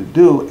be able to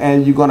do,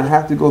 and you're going to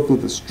have to go through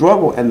the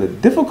struggle and the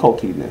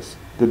difficultiness,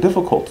 the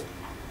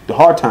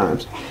hard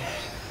times.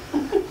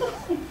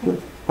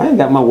 I ain't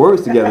got my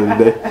words together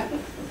today.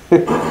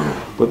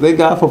 But thank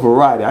God for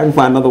variety. I can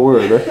find another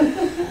word, right?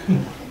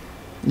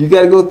 You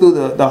got to go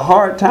through the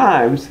hard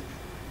times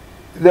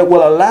that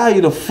will allow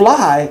you to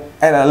fly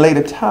at a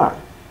later time.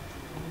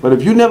 But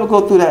if you never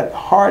go through that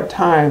hard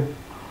time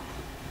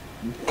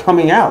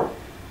coming out,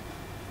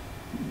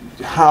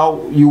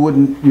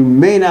 you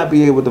may not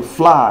be able to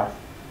fly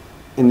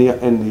in the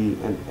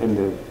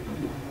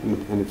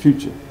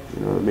future.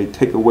 You know, it may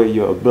take away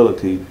your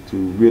ability to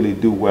really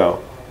do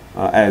well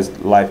as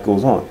life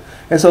goes on.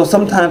 And so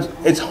sometimes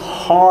it's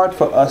hard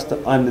for us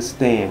to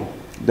understand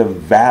the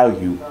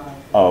value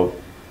of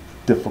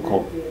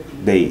difficult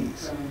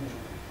days,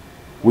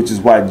 which is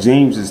why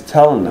James is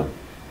telling them,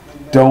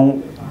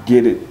 don't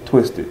get it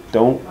twisted.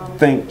 Don't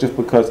think just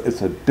because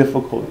it's a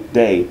difficult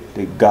day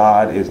that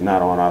God is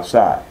not on our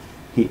side.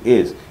 He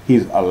is.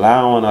 He's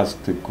allowing us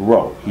to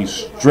grow. He's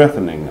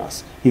strengthening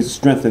us. He's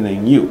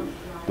strengthening you.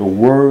 The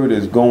word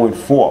is going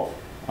forth.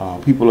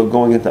 People are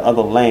going into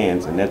other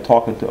lands and they're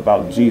talking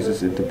about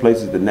Jesus into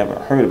places they never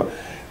heard about.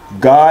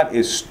 God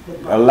is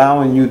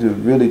allowing you to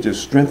really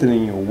just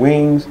strengthening your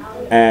wings,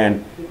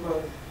 and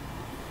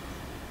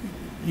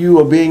you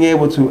are being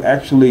able to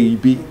actually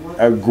be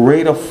a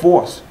greater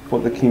force for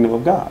the kingdom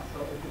of God.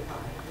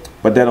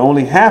 But that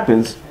only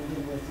happens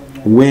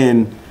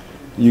when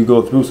you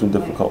go through some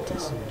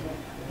difficulties.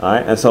 All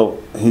right, and so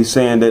he's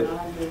saying that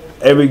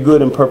every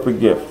good and perfect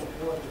gift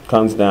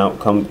comes from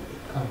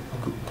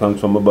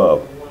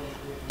above.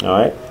 All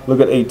right, look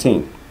at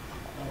 18.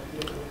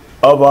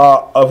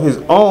 Of his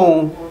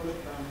own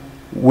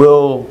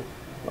will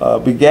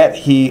begat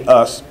he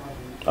us.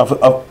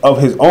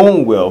 Of his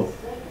own will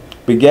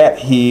begat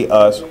he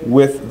us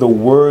with the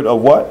word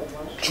of what?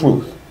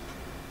 Truth.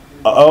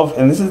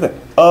 And this is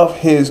of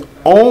his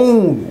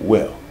own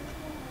will.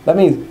 That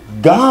means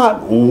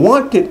God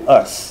wanted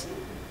us.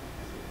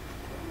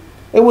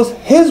 It was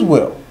his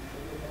will.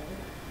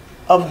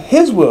 Of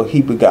his will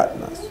he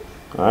begotten us.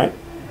 All right,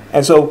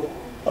 and so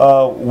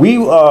we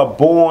are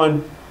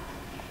born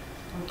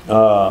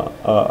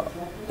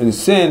in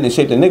sin and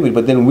shaped in iniquity,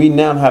 but then we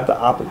now have the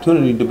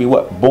opportunity to be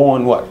what?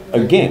 Born what?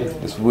 Again.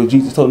 This is what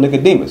Jesus told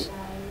Nicodemus.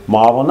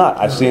 Marvel not,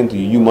 I say unto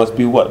you, you must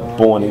be what?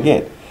 Born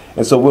again.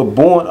 And so we're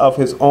born of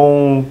his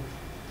own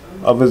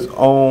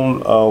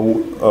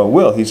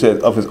will. He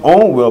says, of his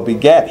own will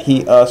begat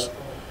he us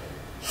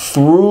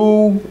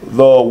through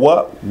the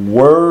what?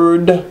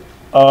 Word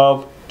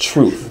of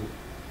truth.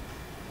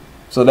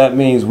 So that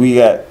means we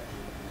got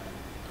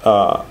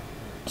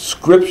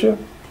scripture,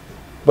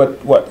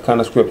 but what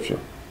kind of scripture?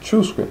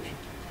 True scripture.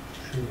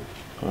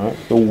 All right,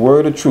 the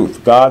word of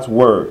truth, God's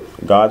word.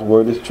 God's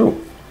word is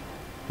truth.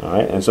 All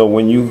right, and so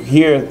when you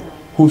hear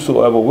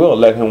whosoever will,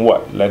 let him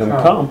what? Let him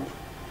come.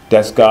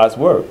 That's God's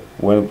word.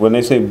 When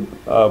they say you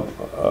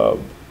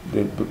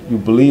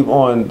believe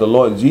on the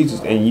Lord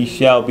Jesus and ye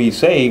shall be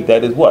saved,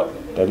 that is what?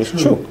 That is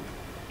true.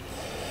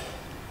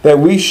 That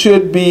we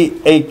should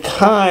be a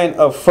kind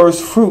of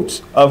first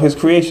fruits of his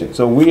creation.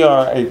 So we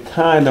are a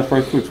kind of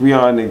first fruits. We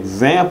are an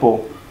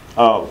example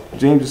of,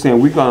 James is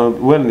saying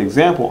we're an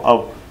example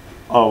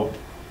of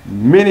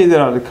many that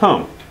are to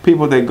come.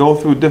 People that go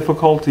through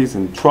difficulties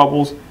and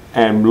troubles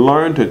and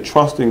learn to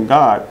trust in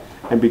God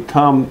and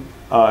become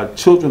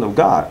children of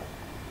God.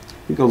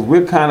 Because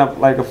we're kind of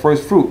like a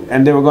first fruit.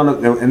 And then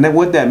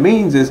what that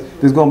means is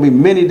there's going to be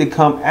many to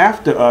come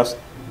after us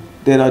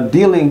that are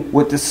dealing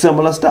with the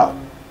similar stuff.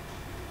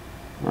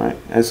 Right,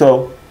 and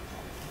so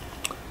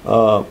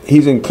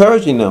he's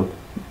encouraging them.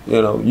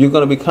 You know, you're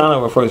going to be kind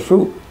of a first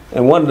fruit,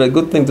 and one of the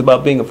good things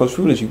about being a first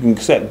fruit is you can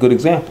set good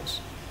examples.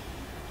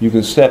 You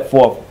can set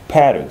forth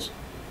patterns.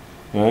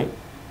 Right,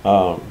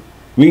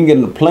 we can get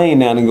in a plane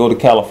now and go to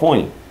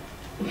California.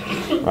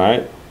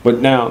 Right,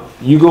 but now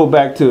you go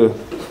back to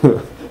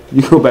the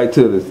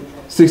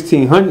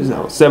 1600s,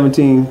 or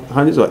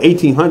 1700s, or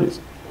 1800s.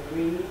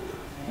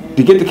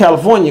 To get to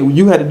California,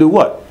 you had to do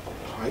what?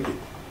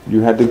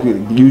 You had to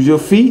use your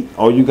feet,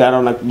 or you got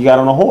on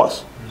a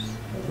horse.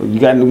 You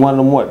got in one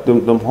of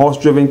them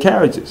horse-driven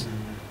carriages.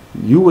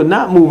 You were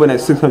not moving at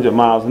 600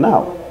 miles an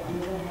hour.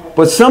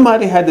 But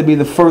somebody had to be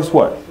the first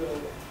what?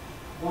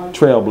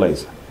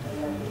 Trailblazer.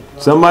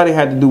 Somebody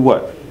had to do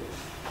what?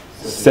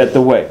 Set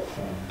the way.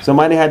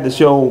 Somebody had to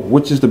show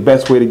which is the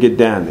best way to get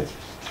down there.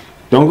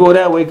 Don't go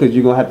that way because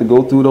you're gonna have to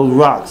go through those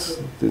rocks,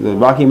 the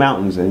Rocky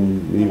Mountains,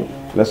 and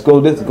let's go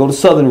the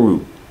southern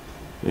route,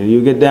 and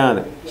you get down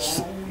there.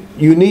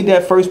 You need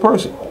that first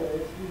person,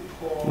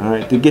 all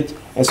right, to get.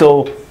 And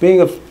so being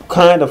a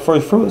kind of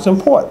first fruit is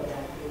important.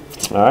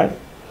 All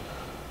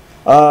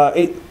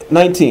right.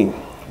 19.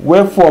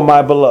 Wherefore,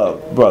 my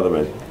beloved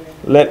brethren,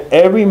 let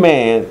every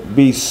man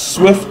be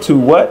swift to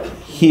what?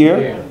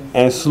 Hear,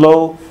 and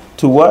slow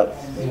to what?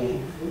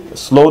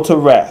 Slow to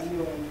wrath.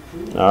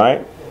 All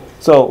right.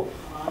 So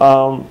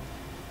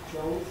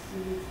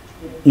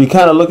you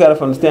kind of look at it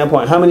from the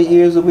standpoint, how many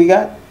ears have we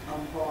got?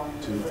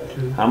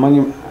 How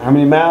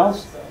many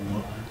mouths?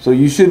 So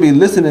you should be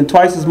listening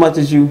twice as much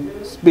as you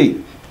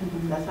speak.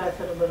 That's why I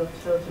said about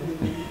children.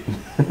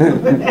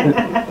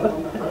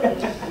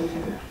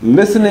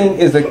 Listening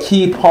is a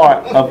key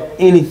part of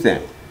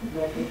anything.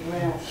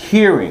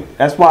 Hearing.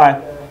 That's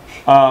why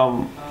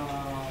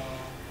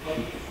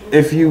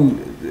if you,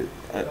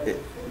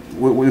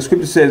 what the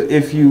scripture says,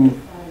 if you,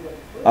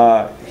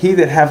 he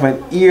that hath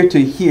an ear to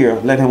hear,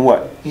 let him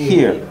what?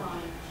 Hear.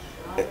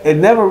 It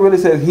never really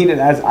says he that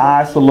has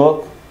eyes to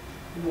look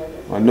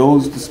or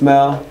nose to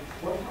smell.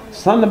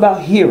 Something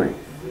about hearing.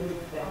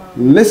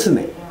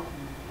 listening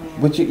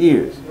with your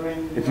ears.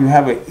 If you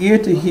have an ear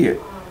to hear.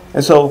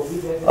 And so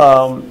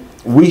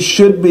we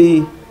should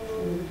be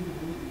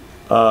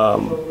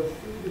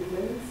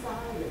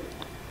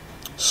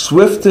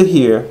swift to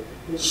hear,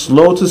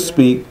 slow to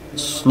speak,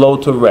 slow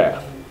to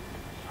wrath.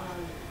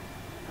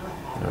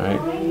 All right?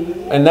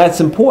 And that's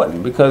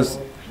important because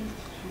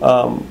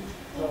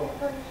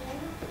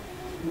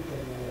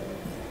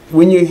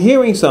when you're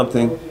hearing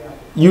something,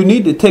 you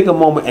need to take a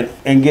moment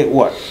and get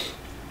what?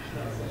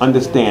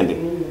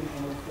 Understanding.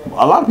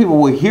 A lot of people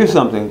will hear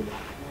something,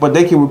 but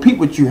they can repeat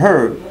what you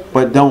heard,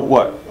 but don't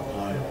what?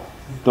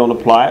 Don't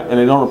apply it. And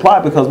they don't apply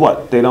it because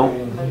what? They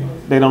don't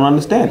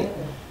understand it.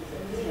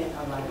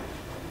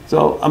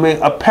 So, I mean,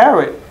 a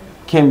parrot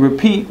can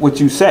repeat what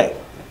you say,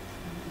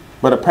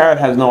 but a parrot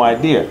has no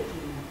idea.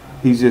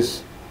 He's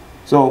just...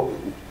 So,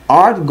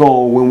 our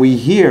goal when we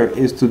hear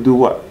is to do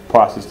what?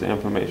 Process the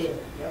information.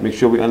 Make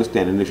sure we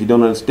understand. And if you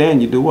don't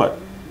understand, you do what?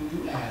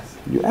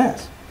 You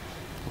ask.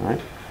 All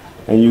right?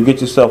 And you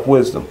get yourself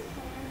wisdom.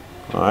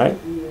 All right?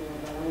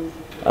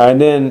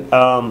 And then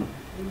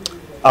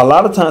a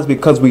lot of times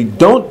because we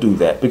don't do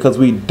that, because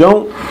we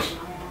don't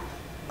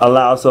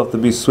allow ourselves to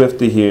be swift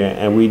to hear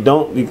and we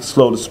don't be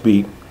slow to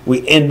speak,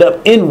 we end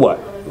up in what?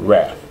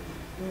 Wrath.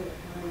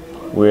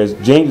 Whereas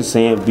James is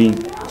saying be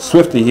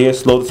swift to hear,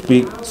 slow to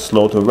speak,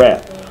 slow to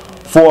wrath.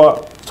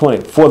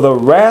 For the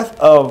wrath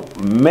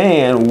of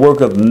man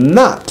worketh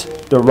not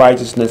the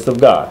righteousness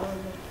of God.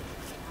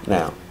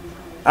 Now,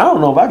 I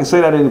don't know if I can say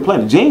that any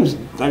plainer. James,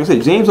 like I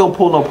said, James don't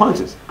pull no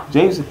punches.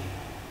 James,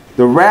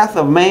 the wrath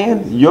of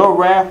man, your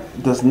wrath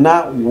does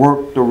not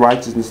work the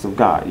righteousness of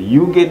God.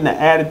 You getting the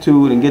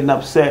attitude and getting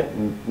upset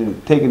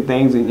and taking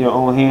things in your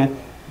own hand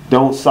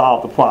don't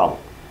solve the problem.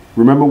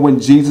 Remember when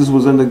Jesus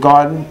was in the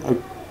garden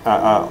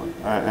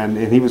and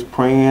he was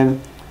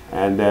praying,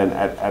 and then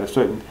at a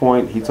certain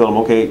point he told him,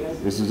 okay,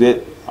 this is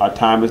it. Our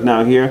time is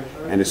now here.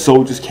 And the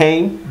soldiers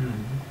came.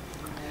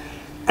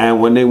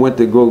 And when they went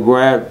to go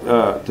grab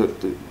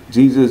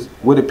Jesus,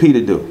 what did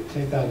Peter do?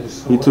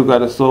 He took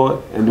out a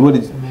sword and what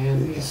did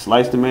he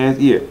slice the man's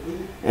ear.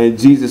 And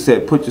Jesus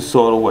said, put your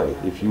sword away.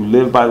 If you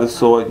live by the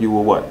sword, you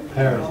will what?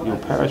 Perish. You'll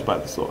perish by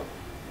the sword.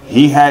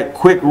 He had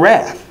quick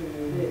wrath.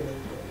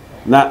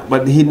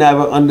 But he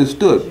never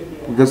understood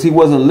because he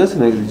wasn't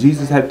listening.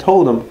 Jesus had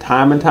told him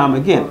time and time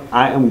again,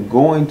 I am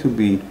going to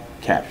be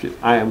captured.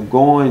 I am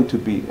going to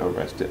be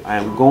arrested. I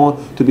am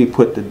going to be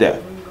put to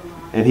death.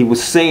 And he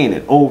was saying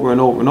it over and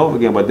over and over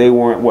again, but they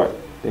weren't what?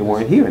 They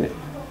weren't hearing it.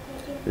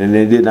 And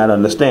they did not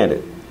understand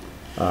it.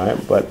 All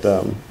right, but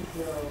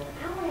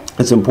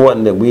it's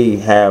important that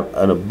we have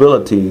an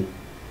ability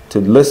to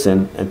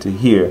listen and to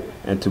hear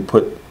and to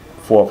put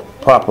forth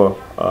proper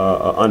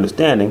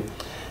understanding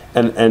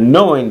and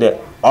knowing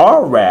that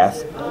our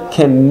wrath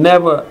can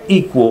never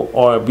equal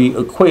or be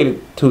equated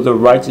to the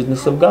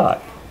righteousness of God.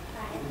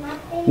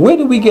 Where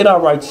do we get our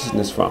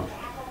righteousness from?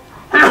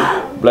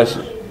 Bless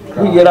you.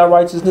 We get our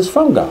righteousness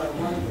from God.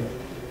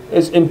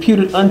 It's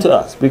imputed unto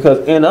us because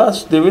in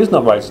us there is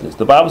no righteousness.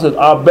 The Bible says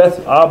our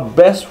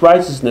best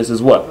righteousness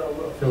is what?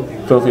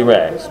 Filthy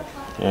rags.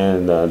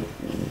 And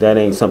that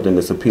ain't something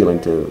that's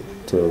appealing to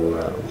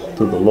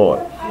the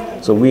Lord.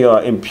 So we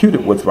are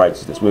imputed with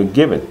righteousness. We're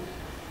given.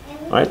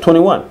 All right,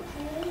 21.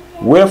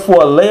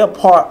 Wherefore lay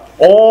apart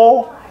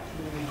all,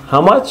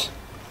 how much?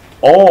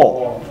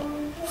 All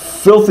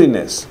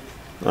filthiness.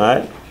 All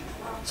right.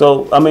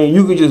 So I mean,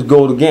 you could just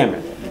go to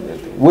gamut.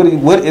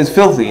 What is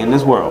filthy in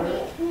this world?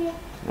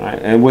 All right.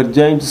 And what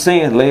James is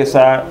saying, lay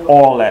aside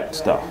all that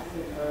stuff.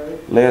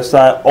 Lay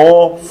aside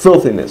all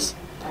filthiness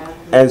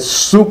and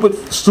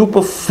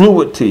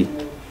superfluity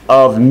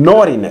of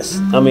naughtiness.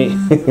 I mean,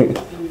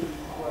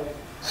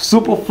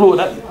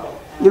 superfluid.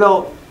 You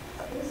know,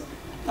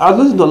 I was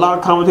listening to a lot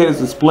of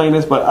commentators explain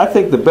this, but I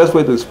think the best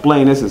way to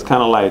explain this is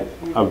kind of like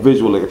a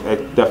visual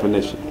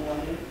definition.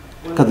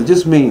 Because it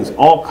just means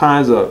all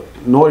kinds of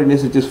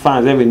naughtiness. It just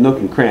finds every nook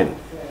and cranny.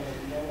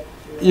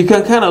 You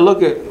can kind of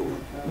look at,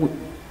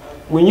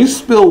 when you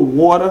spill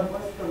water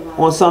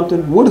on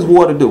something, what does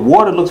water do?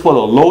 Water looks for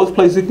the lowest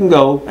place it can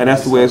go, and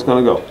that's the way it's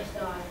going to go.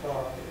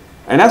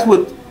 And that's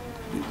what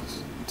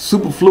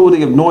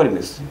superfluity of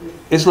naughtiness.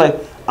 It's like,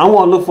 I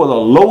want to look for the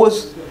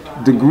lowest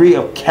degree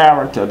of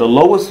character, the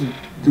lowest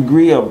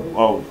degree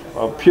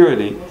of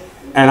purity,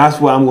 and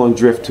that's where I'm going to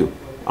drift to.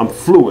 I'm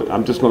fluid.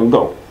 I'm just going to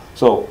go.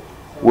 So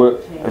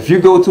if you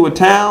go to a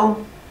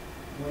town,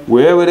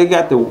 wherever they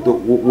got the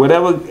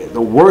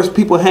worst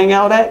people hang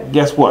out at,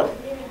 guess what?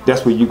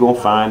 That's where you're going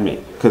to find me.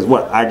 Because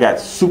what? I got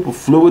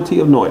superfluity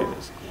of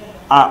naughtiness.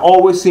 I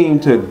always seem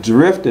to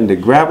drift and to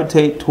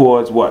gravitate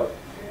towards what?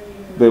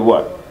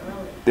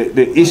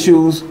 The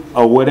issues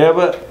or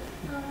whatever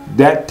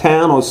that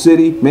town or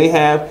city may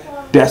have,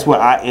 that's where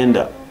I end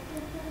up.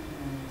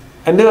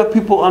 And there are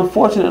people,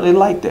 unfortunately,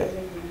 like that.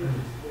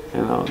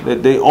 You know,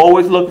 that they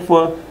always look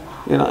for,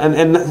 you know,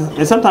 and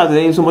sometimes it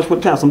ain't so much for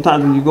the town.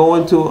 Sometimes when you go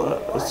into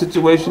a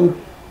situation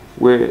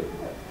where,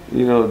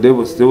 you know, there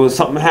was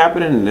something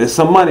happening and there's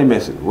some money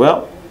missing.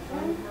 Well,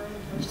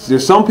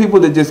 there's some people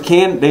that just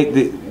can't.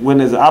 They when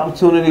there's an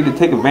opportunity to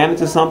take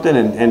advantage of something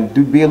and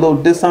be a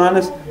little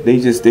dishonest, they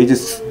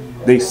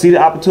see the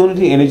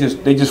opportunity and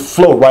they just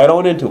float right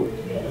on into it.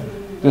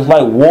 Just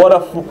like water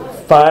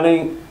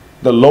finding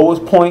the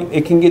lowest point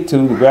it can get to,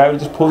 the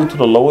gravity just pulls it to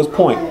the lowest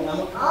point.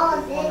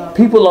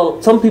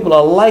 Some people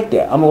are like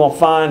that. I'm gonna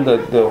find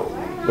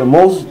the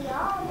most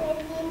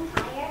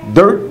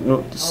dirt,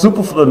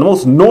 the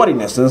most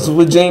naughtiness. And this is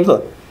what James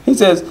does. He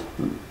says,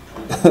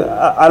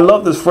 I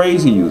love this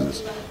phrase he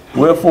uses.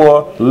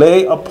 Wherefore,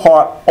 lay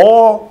apart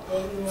all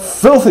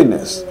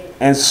filthiness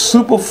and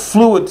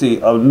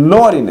superfluity of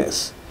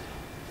naughtiness.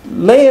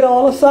 Lay it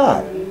all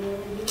aside.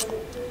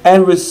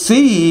 And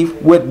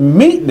receive with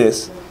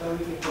meekness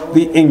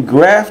the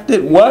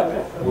engrafted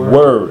what?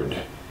 Word.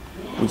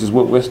 Which is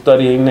what we're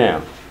studying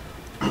now.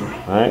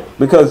 Alright?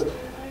 Because,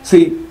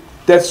 see,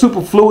 that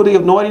superfluity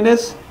of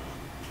naughtiness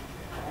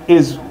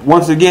is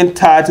once again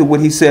tied to what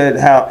he said,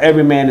 how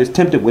every man is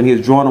tempted when he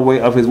is drawn away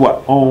of his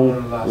what?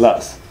 Own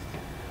lust.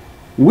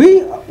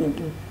 We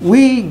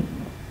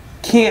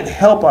can't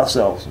help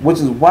ourselves, which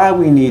is why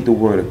we need the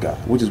Word of God.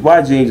 Which is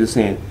why James is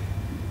saying,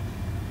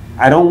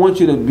 I don't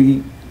want you to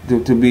be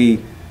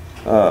filthy.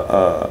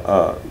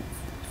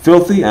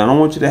 I don't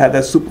want you to have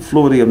that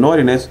superfluity of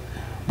naughtiness.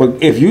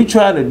 But if you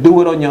try to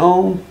do it on your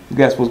own,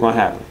 guess what's going to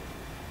happen?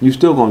 You're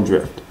still going to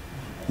drift.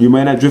 You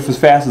may not drift as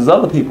fast as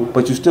other people,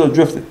 but you're still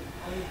drifting.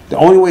 The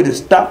only way to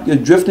stop your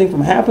drifting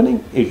from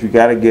happening is you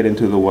got to get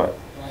into the what?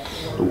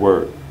 The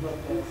Word.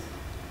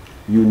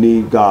 You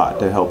need God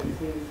to help you.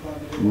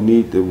 You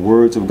need the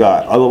words of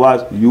God.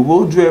 Otherwise, you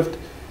will drift.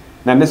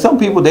 Now, there's some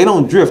people, they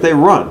don't drift, they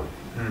run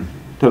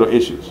to the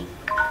issues.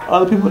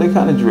 Other people, they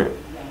kind of drift.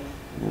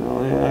 You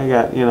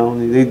know,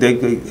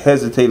 they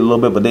hesitate a little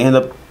bit, but they end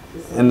up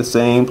in the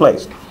same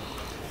place.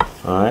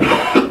 All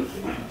right.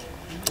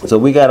 So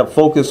we got to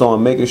focus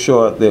on making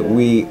sure that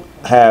we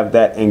have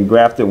that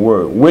engrafted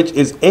word, which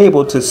is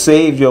able to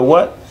save your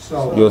what?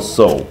 Soul. Your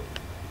soul.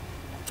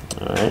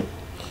 All right.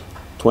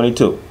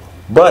 22.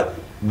 But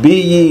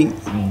be ye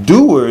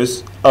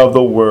doers of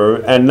the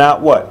word and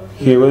not what?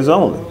 Hearers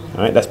only. All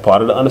right. That's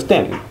part of the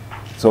understanding.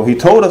 So he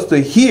told us to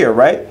hear,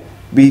 right?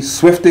 Be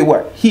swift to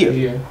what?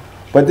 Hear.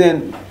 But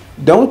then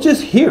don't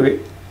just hear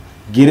it.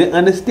 Get an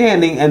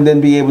understanding and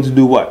then be able to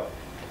do what?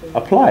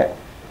 Apply it.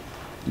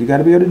 You got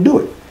to be able to do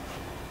it.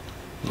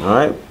 All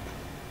right.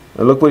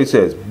 And look what he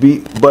says.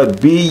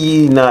 But be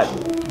ye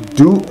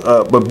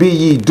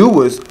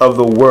doers of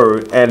the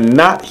word and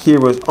not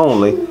hearers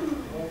only,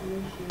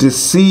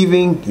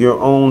 deceiving your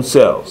own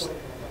selves.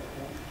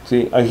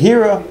 See, a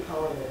hearer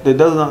that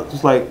does not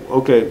just like,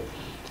 okay,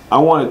 I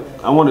want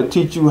to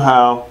teach you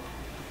how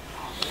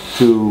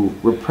to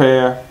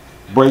repair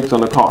brakes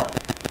on a car,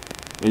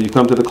 and you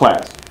come to the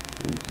class.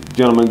 The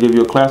gentleman give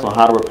you a class on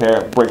how to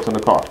repair brakes on the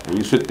car, and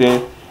you sit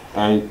there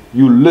and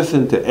you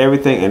listen to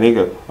everything, and they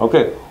go,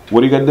 okay,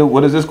 what are you gonna do?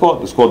 What is this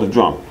called? It's called the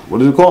drum.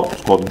 What is it called?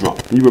 It's called the drum.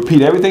 You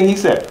repeat everything he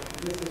said,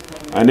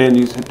 and then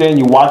you sit there and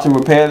you watch him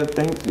repair the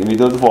things, and he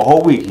does it for a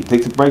whole week. He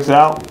takes the brakes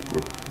out,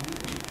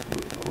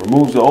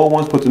 removes the old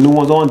ones, puts the new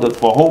ones on, does it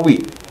for a whole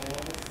week,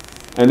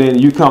 and then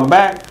you come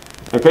back.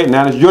 Okay,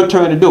 now it's your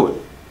turn to do it.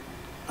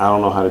 I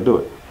don't know how to do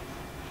it.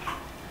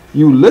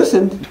 You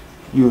listened,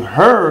 you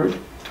heard,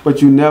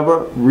 but you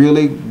never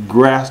really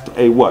grasped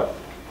a what?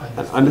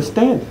 An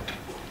understanding.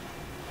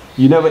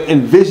 You never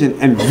envisioned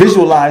and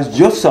visualized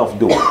yourself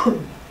doing it.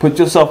 Put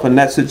yourself in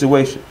that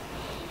situation.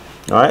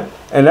 All right?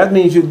 And that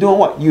means you're doing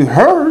what? You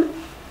heard,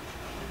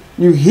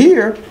 you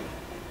hear,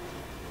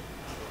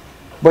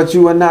 but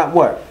you are not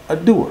what? A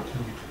doer.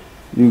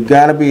 You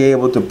got to be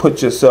able to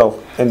put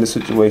yourself in the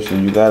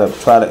situation. You got to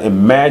try to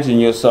imagine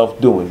yourself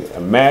doing it.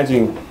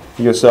 Imagine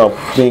yourself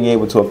being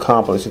able to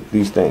accomplish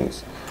these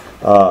things.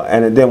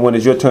 And then when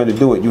it's your turn to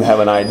do it, you have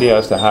an idea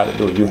as to how to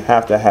do it. You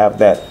have to have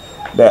that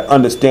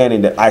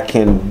understanding that I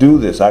can do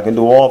this. I can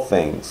do all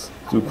things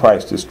through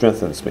Christ who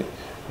strengthens me.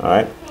 All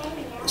right?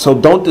 So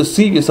don't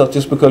deceive yourself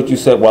just because you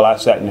said, well, I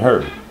sat and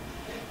heard.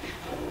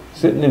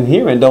 Sitting and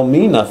hearing don't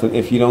mean nothing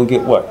if you don't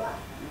get what?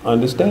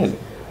 Understanding.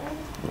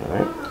 All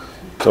right?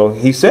 So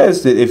he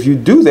says that if you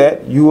do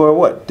that, you are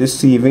what?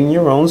 Deceiving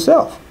your own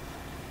self.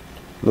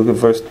 Look at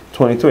verse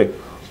 23.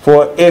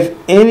 For if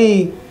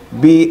any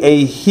be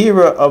a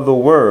hearer of the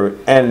word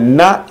and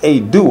not a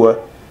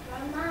doer,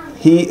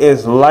 he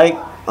is like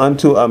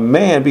unto a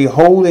man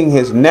beholding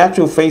his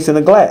natural face in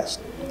a glass.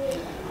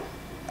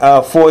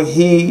 For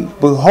he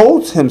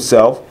beholds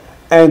himself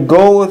and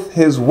goeth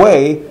his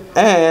way,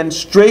 and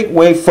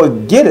straightway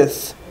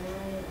forgetteth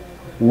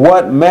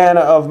what manner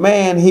of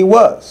man he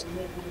was.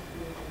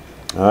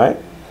 All right.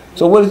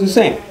 So what is he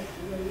saying?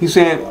 He's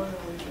saying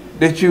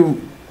that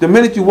the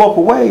minute you walk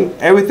away,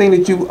 everything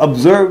that you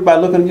observed by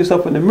looking at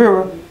yourself in the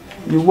mirror,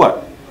 you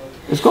what?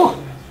 It's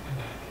gone.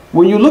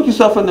 When you look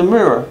yourself in the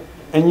mirror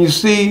and you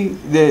see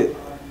that,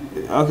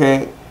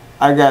 okay,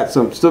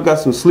 still got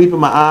some sleep in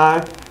my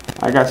eye.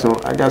 I got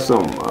something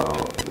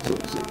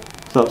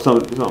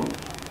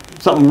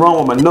wrong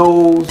with my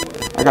nose.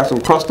 I got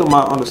some crust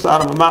on the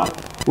side of my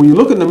mouth. When you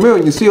look in the mirror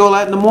and you see all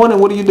that in the morning,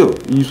 what do?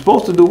 You're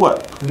supposed to do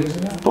what? You're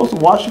supposed to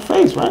wash your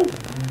face, right?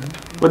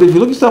 But if you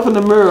look yourself in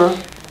the mirror,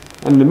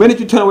 and the minute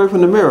you turn away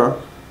from the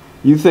mirror,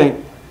 you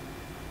think,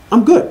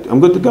 I'm good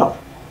to go.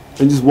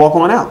 And just walk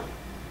on out.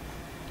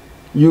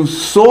 You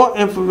saw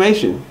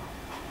information,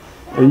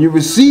 and you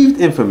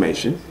received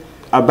information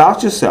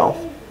about yourself,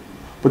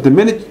 but the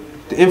minute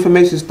the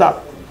information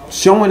stopped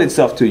showing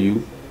itself to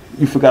you,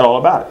 you forgot all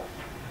about it.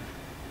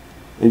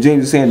 And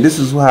James is saying this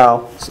is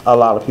how a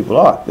lot of people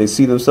are. They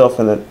see themselves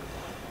in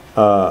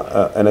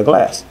a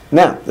glass.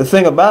 Now, the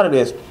thing about it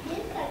is,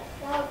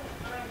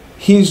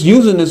 he's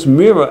using this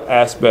mirror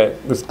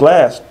aspect, this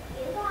glass,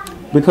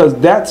 because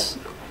that's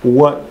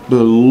what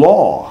the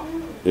law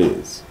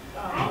is.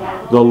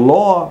 The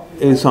law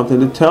is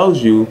something that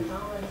tells you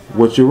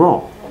what you're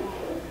wrong.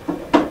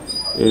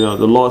 You know,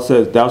 the law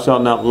says, thou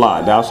shalt not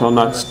lie, thou shalt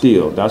not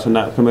steal, thou shalt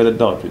not commit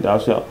adultery, thou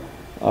shalt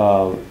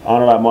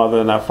honor thy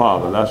mother and thy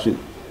father, thou shalt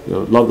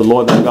love the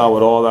Lord thy God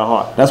with all thy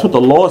heart. That's what the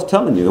law is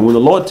telling you. And when the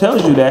Lord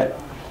tells you that,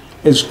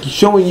 it's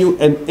showing you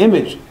an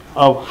image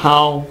of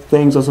how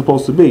things are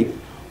supposed to be.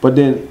 But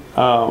then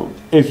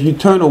if you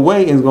turn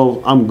away and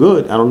go, I'm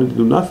good, I don't need to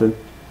do nothing,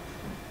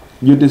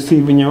 you're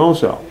deceiving your own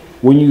self.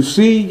 When you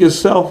see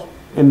yourself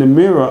in the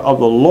mirror of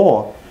the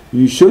law,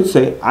 you should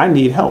say, I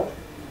need help.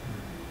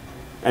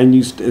 And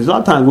a lot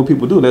of times what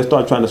people do, they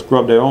start trying to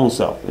scrub their own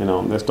self.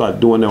 They start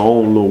doing their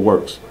own little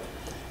works.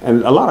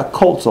 And a lot of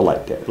cults are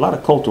like that. A lot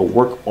of cults are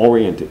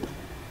work-oriented.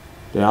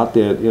 They're out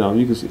there,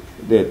 you can see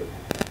they're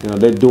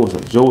doing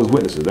some Jehovah's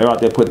Witnesses. They're out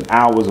there putting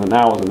hours and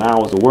hours and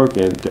hours of work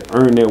in to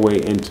earn their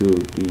way into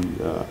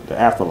the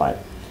afterlife.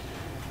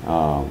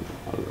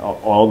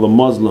 All the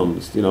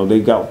Muslims, they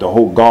got the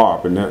whole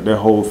garb, and their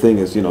whole thing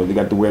is, they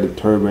got to wear the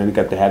turban, they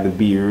got to have the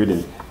beard,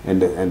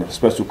 and the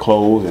special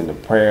clothes, and the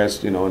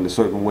prayers, in a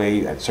certain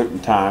way at certain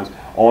times.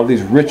 All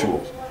these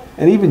rituals.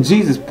 And even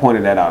Jesus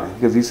pointed that out,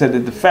 because he said that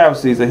the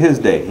Pharisees of his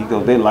day, he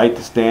goes, they like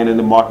to stand in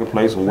the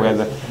marketplace and wear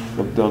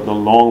the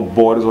long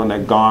borders on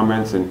their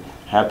garments and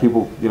have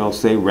people,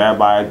 say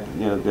rabbi,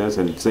 this,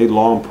 and say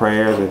long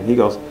prayers. And he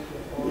goes,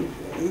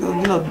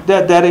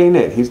 that ain't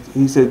it.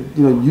 He said,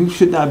 you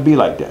should not be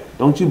like that.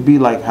 Don't you be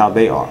like how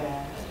they are.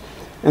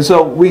 And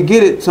so we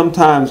get it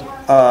sometimes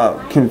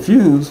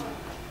confused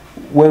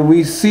when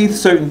we see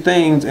certain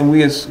things and we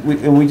just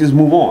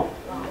move on.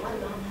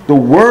 The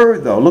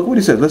word, though, look what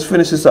he says. Let's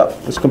finish this up.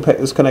 Let's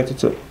connect it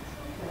to it.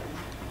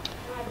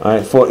 All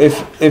right. For if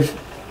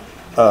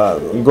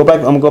go back,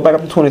 I'm gonna go back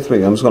up to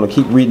 23. I'm just gonna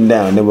keep reading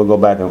down, and then we'll go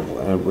back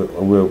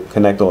and we'll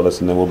connect all this,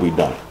 and then we'll be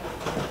done.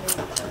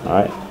 All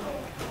right.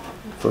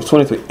 Verse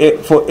 23.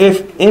 For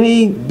if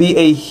any be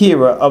a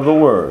hearer of the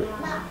word,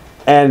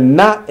 and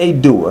not a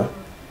doer,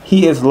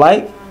 he is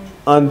like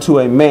unto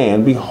a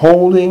man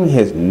beholding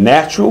his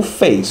natural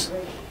face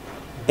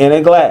in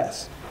a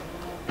glass.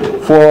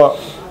 For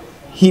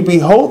he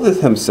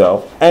beholdeth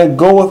himself, and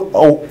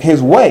goeth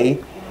his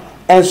way,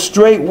 and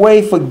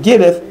straightway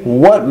forgetteth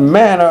what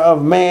manner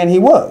of man he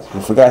was.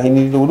 He forgot he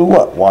needed to do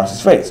what? Wash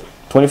his face.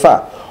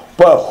 25.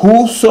 But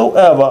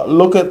whosoever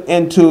looketh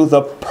into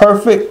the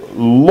perfect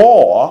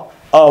law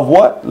of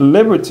what?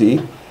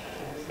 Liberty,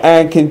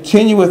 and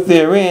continueth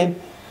therein,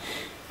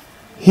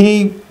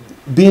 he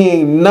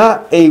being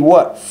not a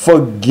what?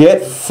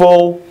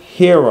 Forgetful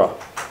hearer,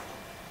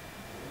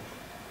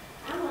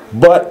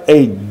 but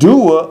a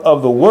doer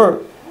of the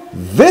work,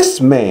 this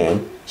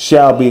man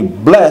shall be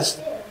blessed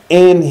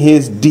in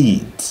his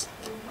deeds.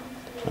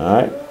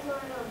 All right.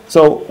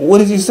 So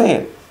what is he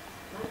saying?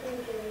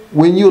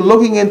 When you're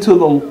looking into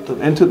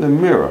the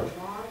mirror,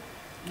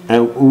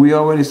 and we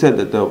already said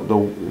that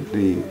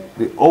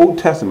the Old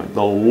Testament,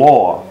 the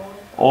law,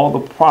 all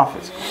the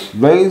prophets,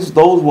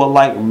 those were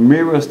like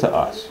mirrors to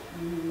us,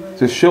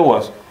 to show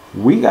us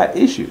we got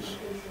issues.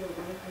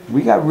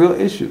 We got real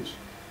issues.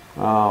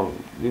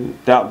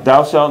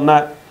 Thou shalt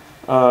not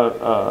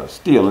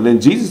steal. And then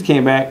Jesus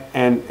came back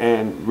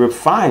and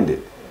refined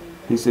it.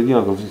 He said,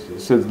 it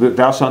says,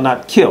 thou shalt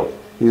not kill.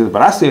 He says,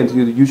 but I say unto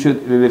you that you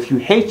should, that if you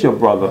hate your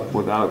brother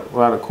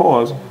without a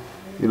cause,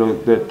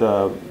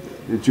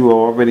 that you are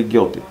already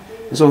guilty.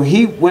 And so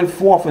he went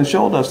forth and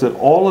showed us that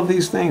all of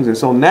these things. And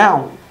so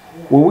now,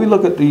 when we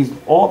look at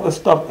all the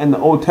stuff in the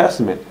Old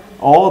Testament,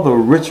 all the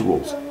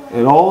rituals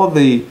and all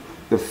the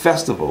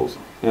festivals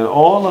and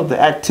all of the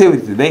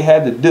activities that they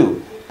had to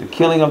do, the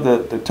killing of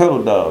the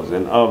turtle doves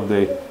and of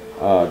the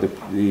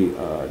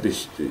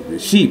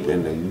sheep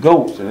and the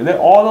goats and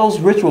all those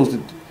rituals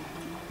that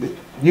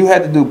you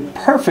had to do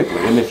perfectly.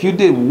 And if you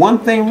did one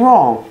thing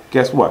wrong,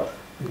 guess what?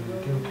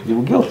 You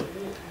were guilty.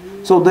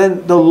 So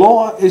then the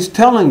law is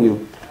telling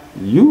you,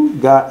 you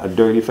got a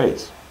dirty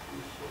face.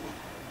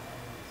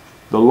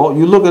 The law,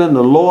 you looking in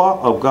the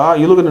law of God,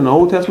 you looking in the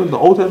Old Testament. The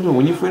Old Testament,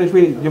 when you finish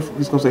reading, you're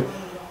just gonna say,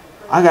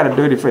 I got a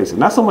dirty face. And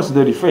not so much a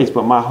dirty face,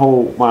 but my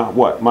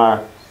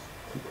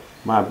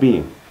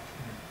being.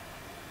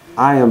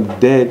 I am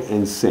dead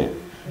in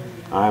sin.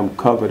 I am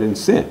covered in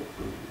sin.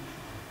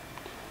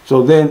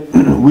 So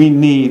then we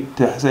need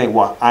to say,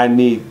 well, I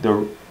need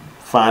to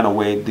find a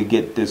way to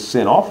get this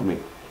sin off of me.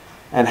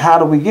 And how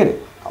do we get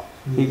it?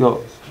 He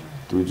goes,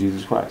 through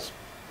Jesus Christ.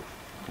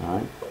 All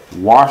right?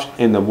 Washed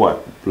in the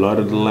what? Blood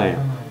of the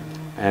Lamb.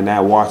 And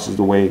that washes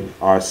away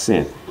our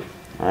sin.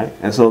 All right?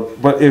 And so,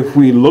 but if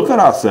we look at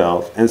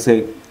ourselves and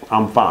say,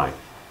 I'm fine.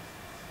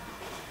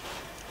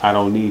 I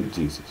don't need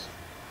Jesus.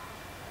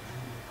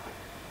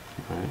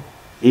 All right?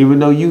 Even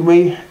though you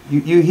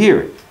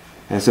hear it.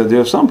 And so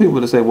there are some people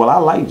that say, well, I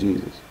like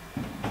Jesus.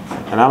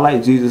 And I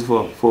like Jesus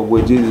for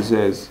what Jesus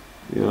says,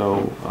 you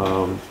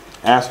know,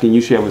 asking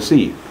you shall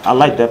receive. I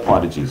like that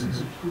part of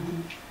Jesus.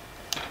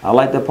 I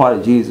like that part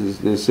of Jesus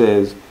that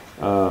says,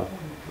 well,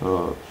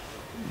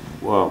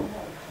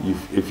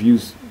 if you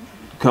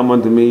come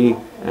unto me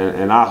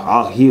and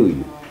I'll heal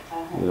you.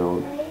 You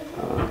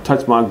know,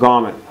 touch my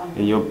garment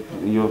and you'll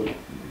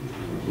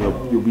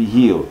be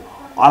healed.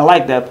 I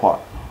like that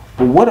part.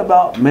 But what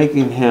about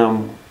making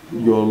him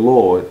your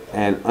Lord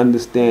and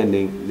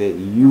understanding that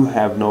you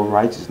have no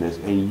righteousness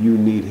and you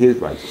need his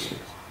righteousness?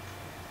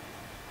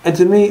 And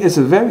to me, it's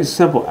a very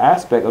simple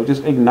aspect of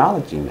just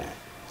acknowledging that.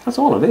 That's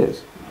all it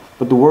is.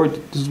 But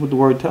this is what the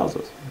word tells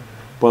us.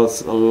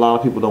 But a lot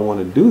of people don't want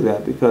to do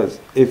that, because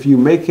if you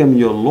make him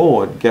your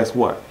Lord, guess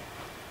what?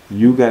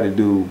 You got to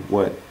do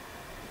what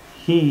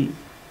he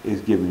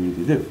is giving you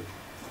to do.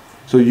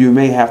 So you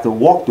may have to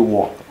walk the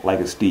walk like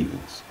a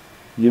Stevens.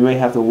 You may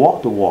have to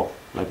walk the walk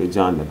like a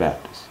John the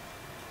Baptist.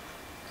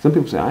 Some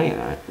people say,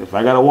 if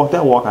I got to walk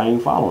that walk, I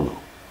ain't following them.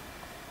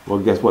 Well,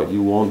 guess what?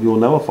 You'll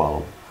never follow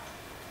them.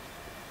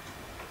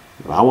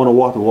 I want to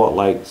walk the walk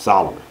like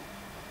Solomon.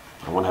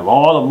 I want to have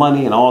all the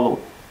money and all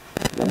the...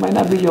 That might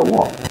not be your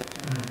walk.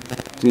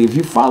 See, if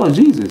you follow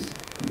Jesus,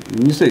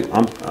 you say,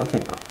 I'm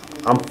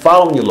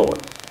following you, Lord.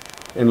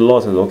 And the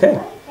Lord says, okay,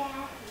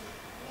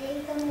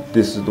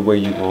 this is the way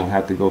you're going to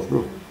have to go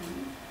through.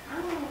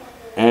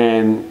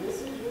 And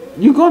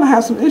you're going to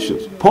have some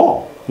issues.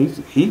 Paul,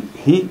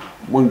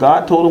 when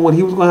God told him what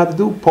he was going to have to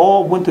do,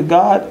 Paul went to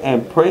God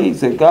and prayed,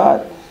 said,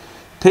 God,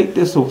 take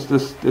this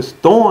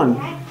thorn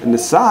in the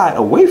side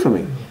away from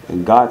me.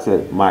 And God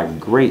said, my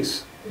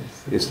grace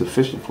is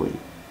sufficient for you.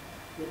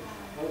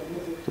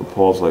 So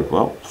Paul's like,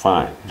 well,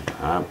 fine.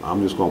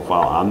 I'm just going to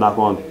follow. I'm not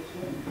going to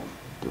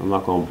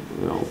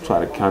try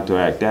to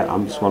counteract that.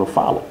 I'm just going to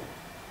follow.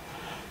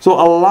 So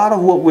a lot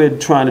of what we're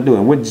trying to do,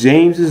 and what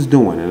James is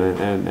doing,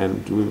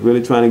 and we're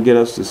really trying to get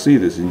us to see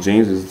this, and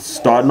James is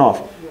starting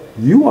off,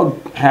 you are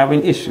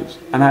having issues,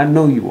 and I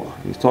know you are.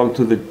 He's talking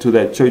to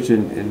that church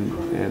in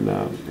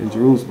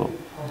Jerusalem.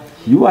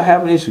 You are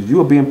having issues.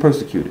 You are being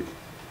persecuted.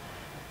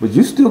 But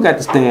you still got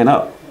to stand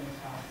up.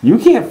 You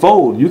can't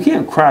fold. You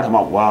can't cry to them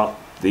out, well,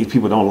 these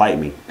people don't like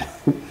me.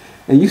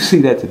 And you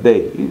see that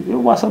today. You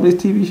watch some of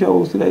these TV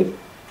shows today.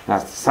 Now,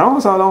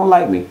 so-and-so don't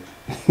like me.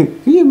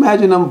 Can you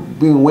imagine them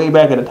being way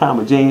back at the time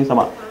of James?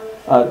 Talking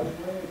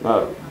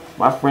about,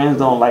 my friends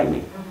don't like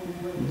me.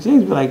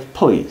 James be like,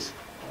 please.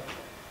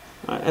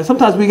 And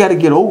sometimes we got to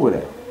get over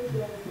that.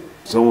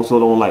 So-and-so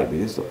don't like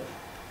me.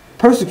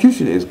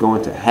 Persecution is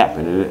going to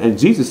happen. And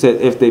Jesus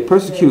said, if they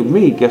persecute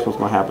me, guess what's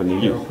going to happen to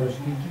you?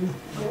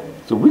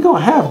 So we're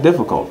going to have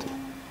difficulty.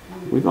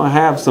 We're going to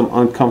have some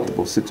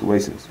uncomfortable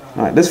situations.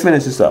 All right, let's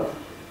finish this up.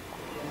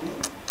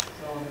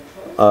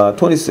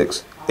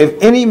 26.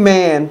 If any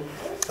man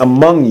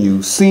among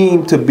you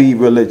seem to be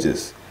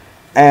religious,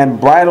 and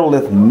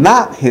bridleth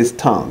not his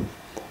tongue,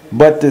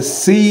 but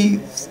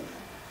deceives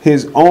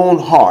his own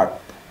heart,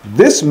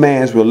 this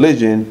man's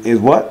religion is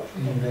what?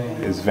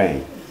 Is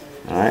vain.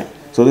 All right.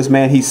 So this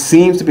man, he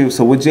seems to be.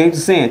 So what James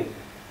is saying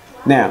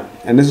now,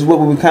 and this is what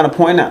we kind of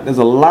point out. There's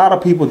a lot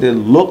of people that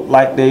look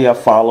like they are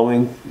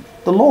following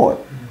the Lord.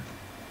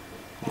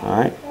 All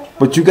right.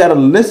 But you got to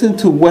listen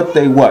to what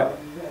they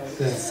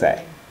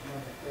say.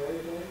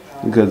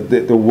 Because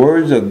the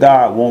words of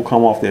God won't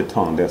come off their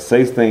tongue. They'll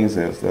say things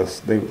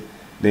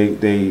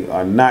they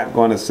are not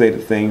going to say the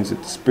things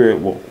that the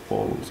Spirit will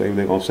say.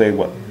 They're going to say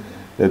what?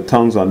 Their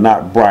tongues are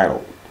not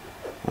bridled.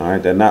 All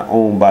right, they're not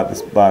owned by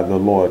the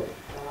Lord.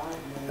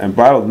 And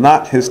bridled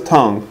not his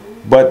tongue,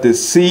 but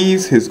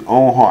deceives his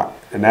own heart.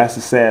 And that's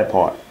the sad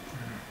part.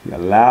 He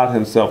allowed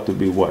himself to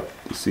be what?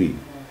 Deceived.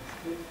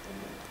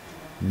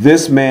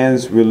 This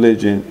man's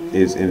religion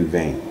is in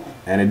vain.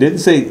 And it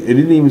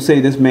didn't even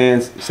say this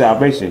man's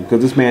salvation,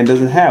 because this man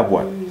doesn't have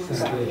what?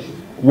 Salvation.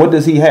 What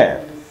does he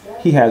have?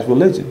 He has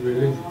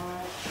religion.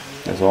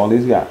 That's all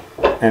he's got.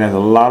 And there's a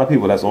lot of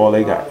people, that's all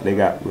they got. They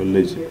got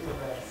religion.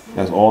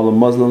 That's all the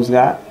Muslims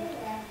got.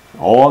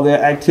 All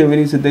their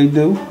activities that they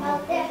do.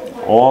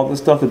 All the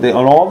stuff that they,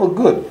 and all the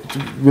good.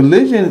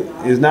 Religion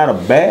is not a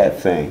bad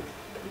thing.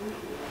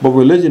 But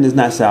religion is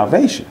not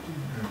salvation.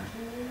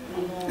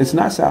 It's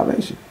not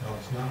salvation.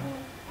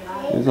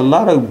 There's a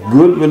lot of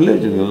good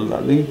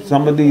religion.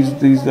 Some of these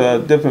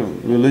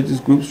different religious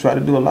groups try to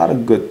do a lot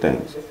of good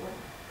things.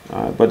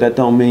 But that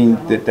don't mean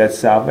that that's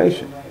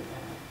salvation.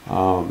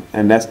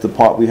 And that's the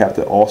part we have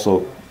to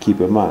also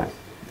keep in mind.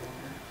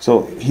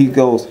 So he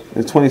goes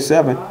in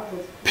 27,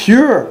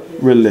 pure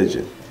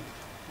religion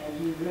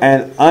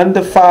and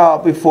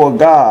undefiled before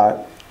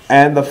God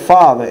and the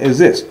Father is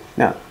this.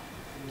 Now,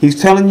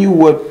 he's telling you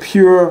what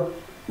pure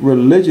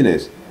religion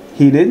is.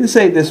 He didn't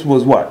say this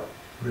was what?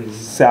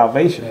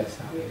 salvation. Yes,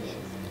 salvation.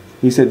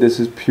 He said this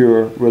is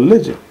pure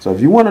religion. So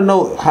if you want to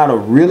know how to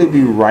really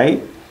be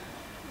right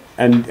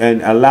and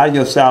allow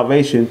your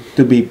salvation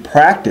to be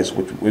practiced,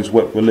 which is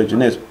what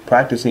religion is,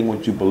 practicing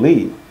what you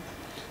believe,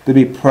 to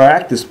be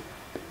practiced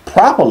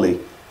properly,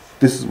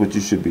 this is what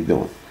you should be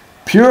doing.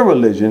 Pure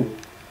religion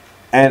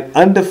and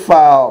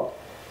undefiled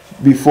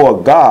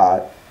before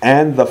God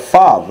and the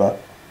Father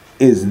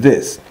is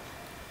this: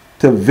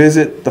 to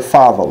visit the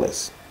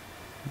fatherless.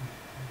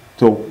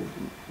 So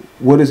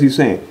what is he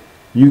saying?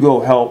 You go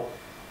help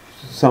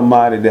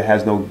somebody that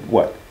has no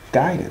what?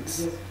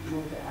 Guidance.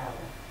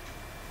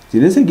 He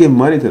didn't say give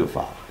money to the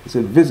Father. He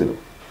said visit him.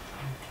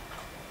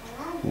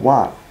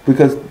 Why?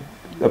 Because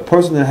a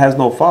person that has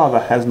no father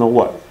has no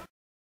what?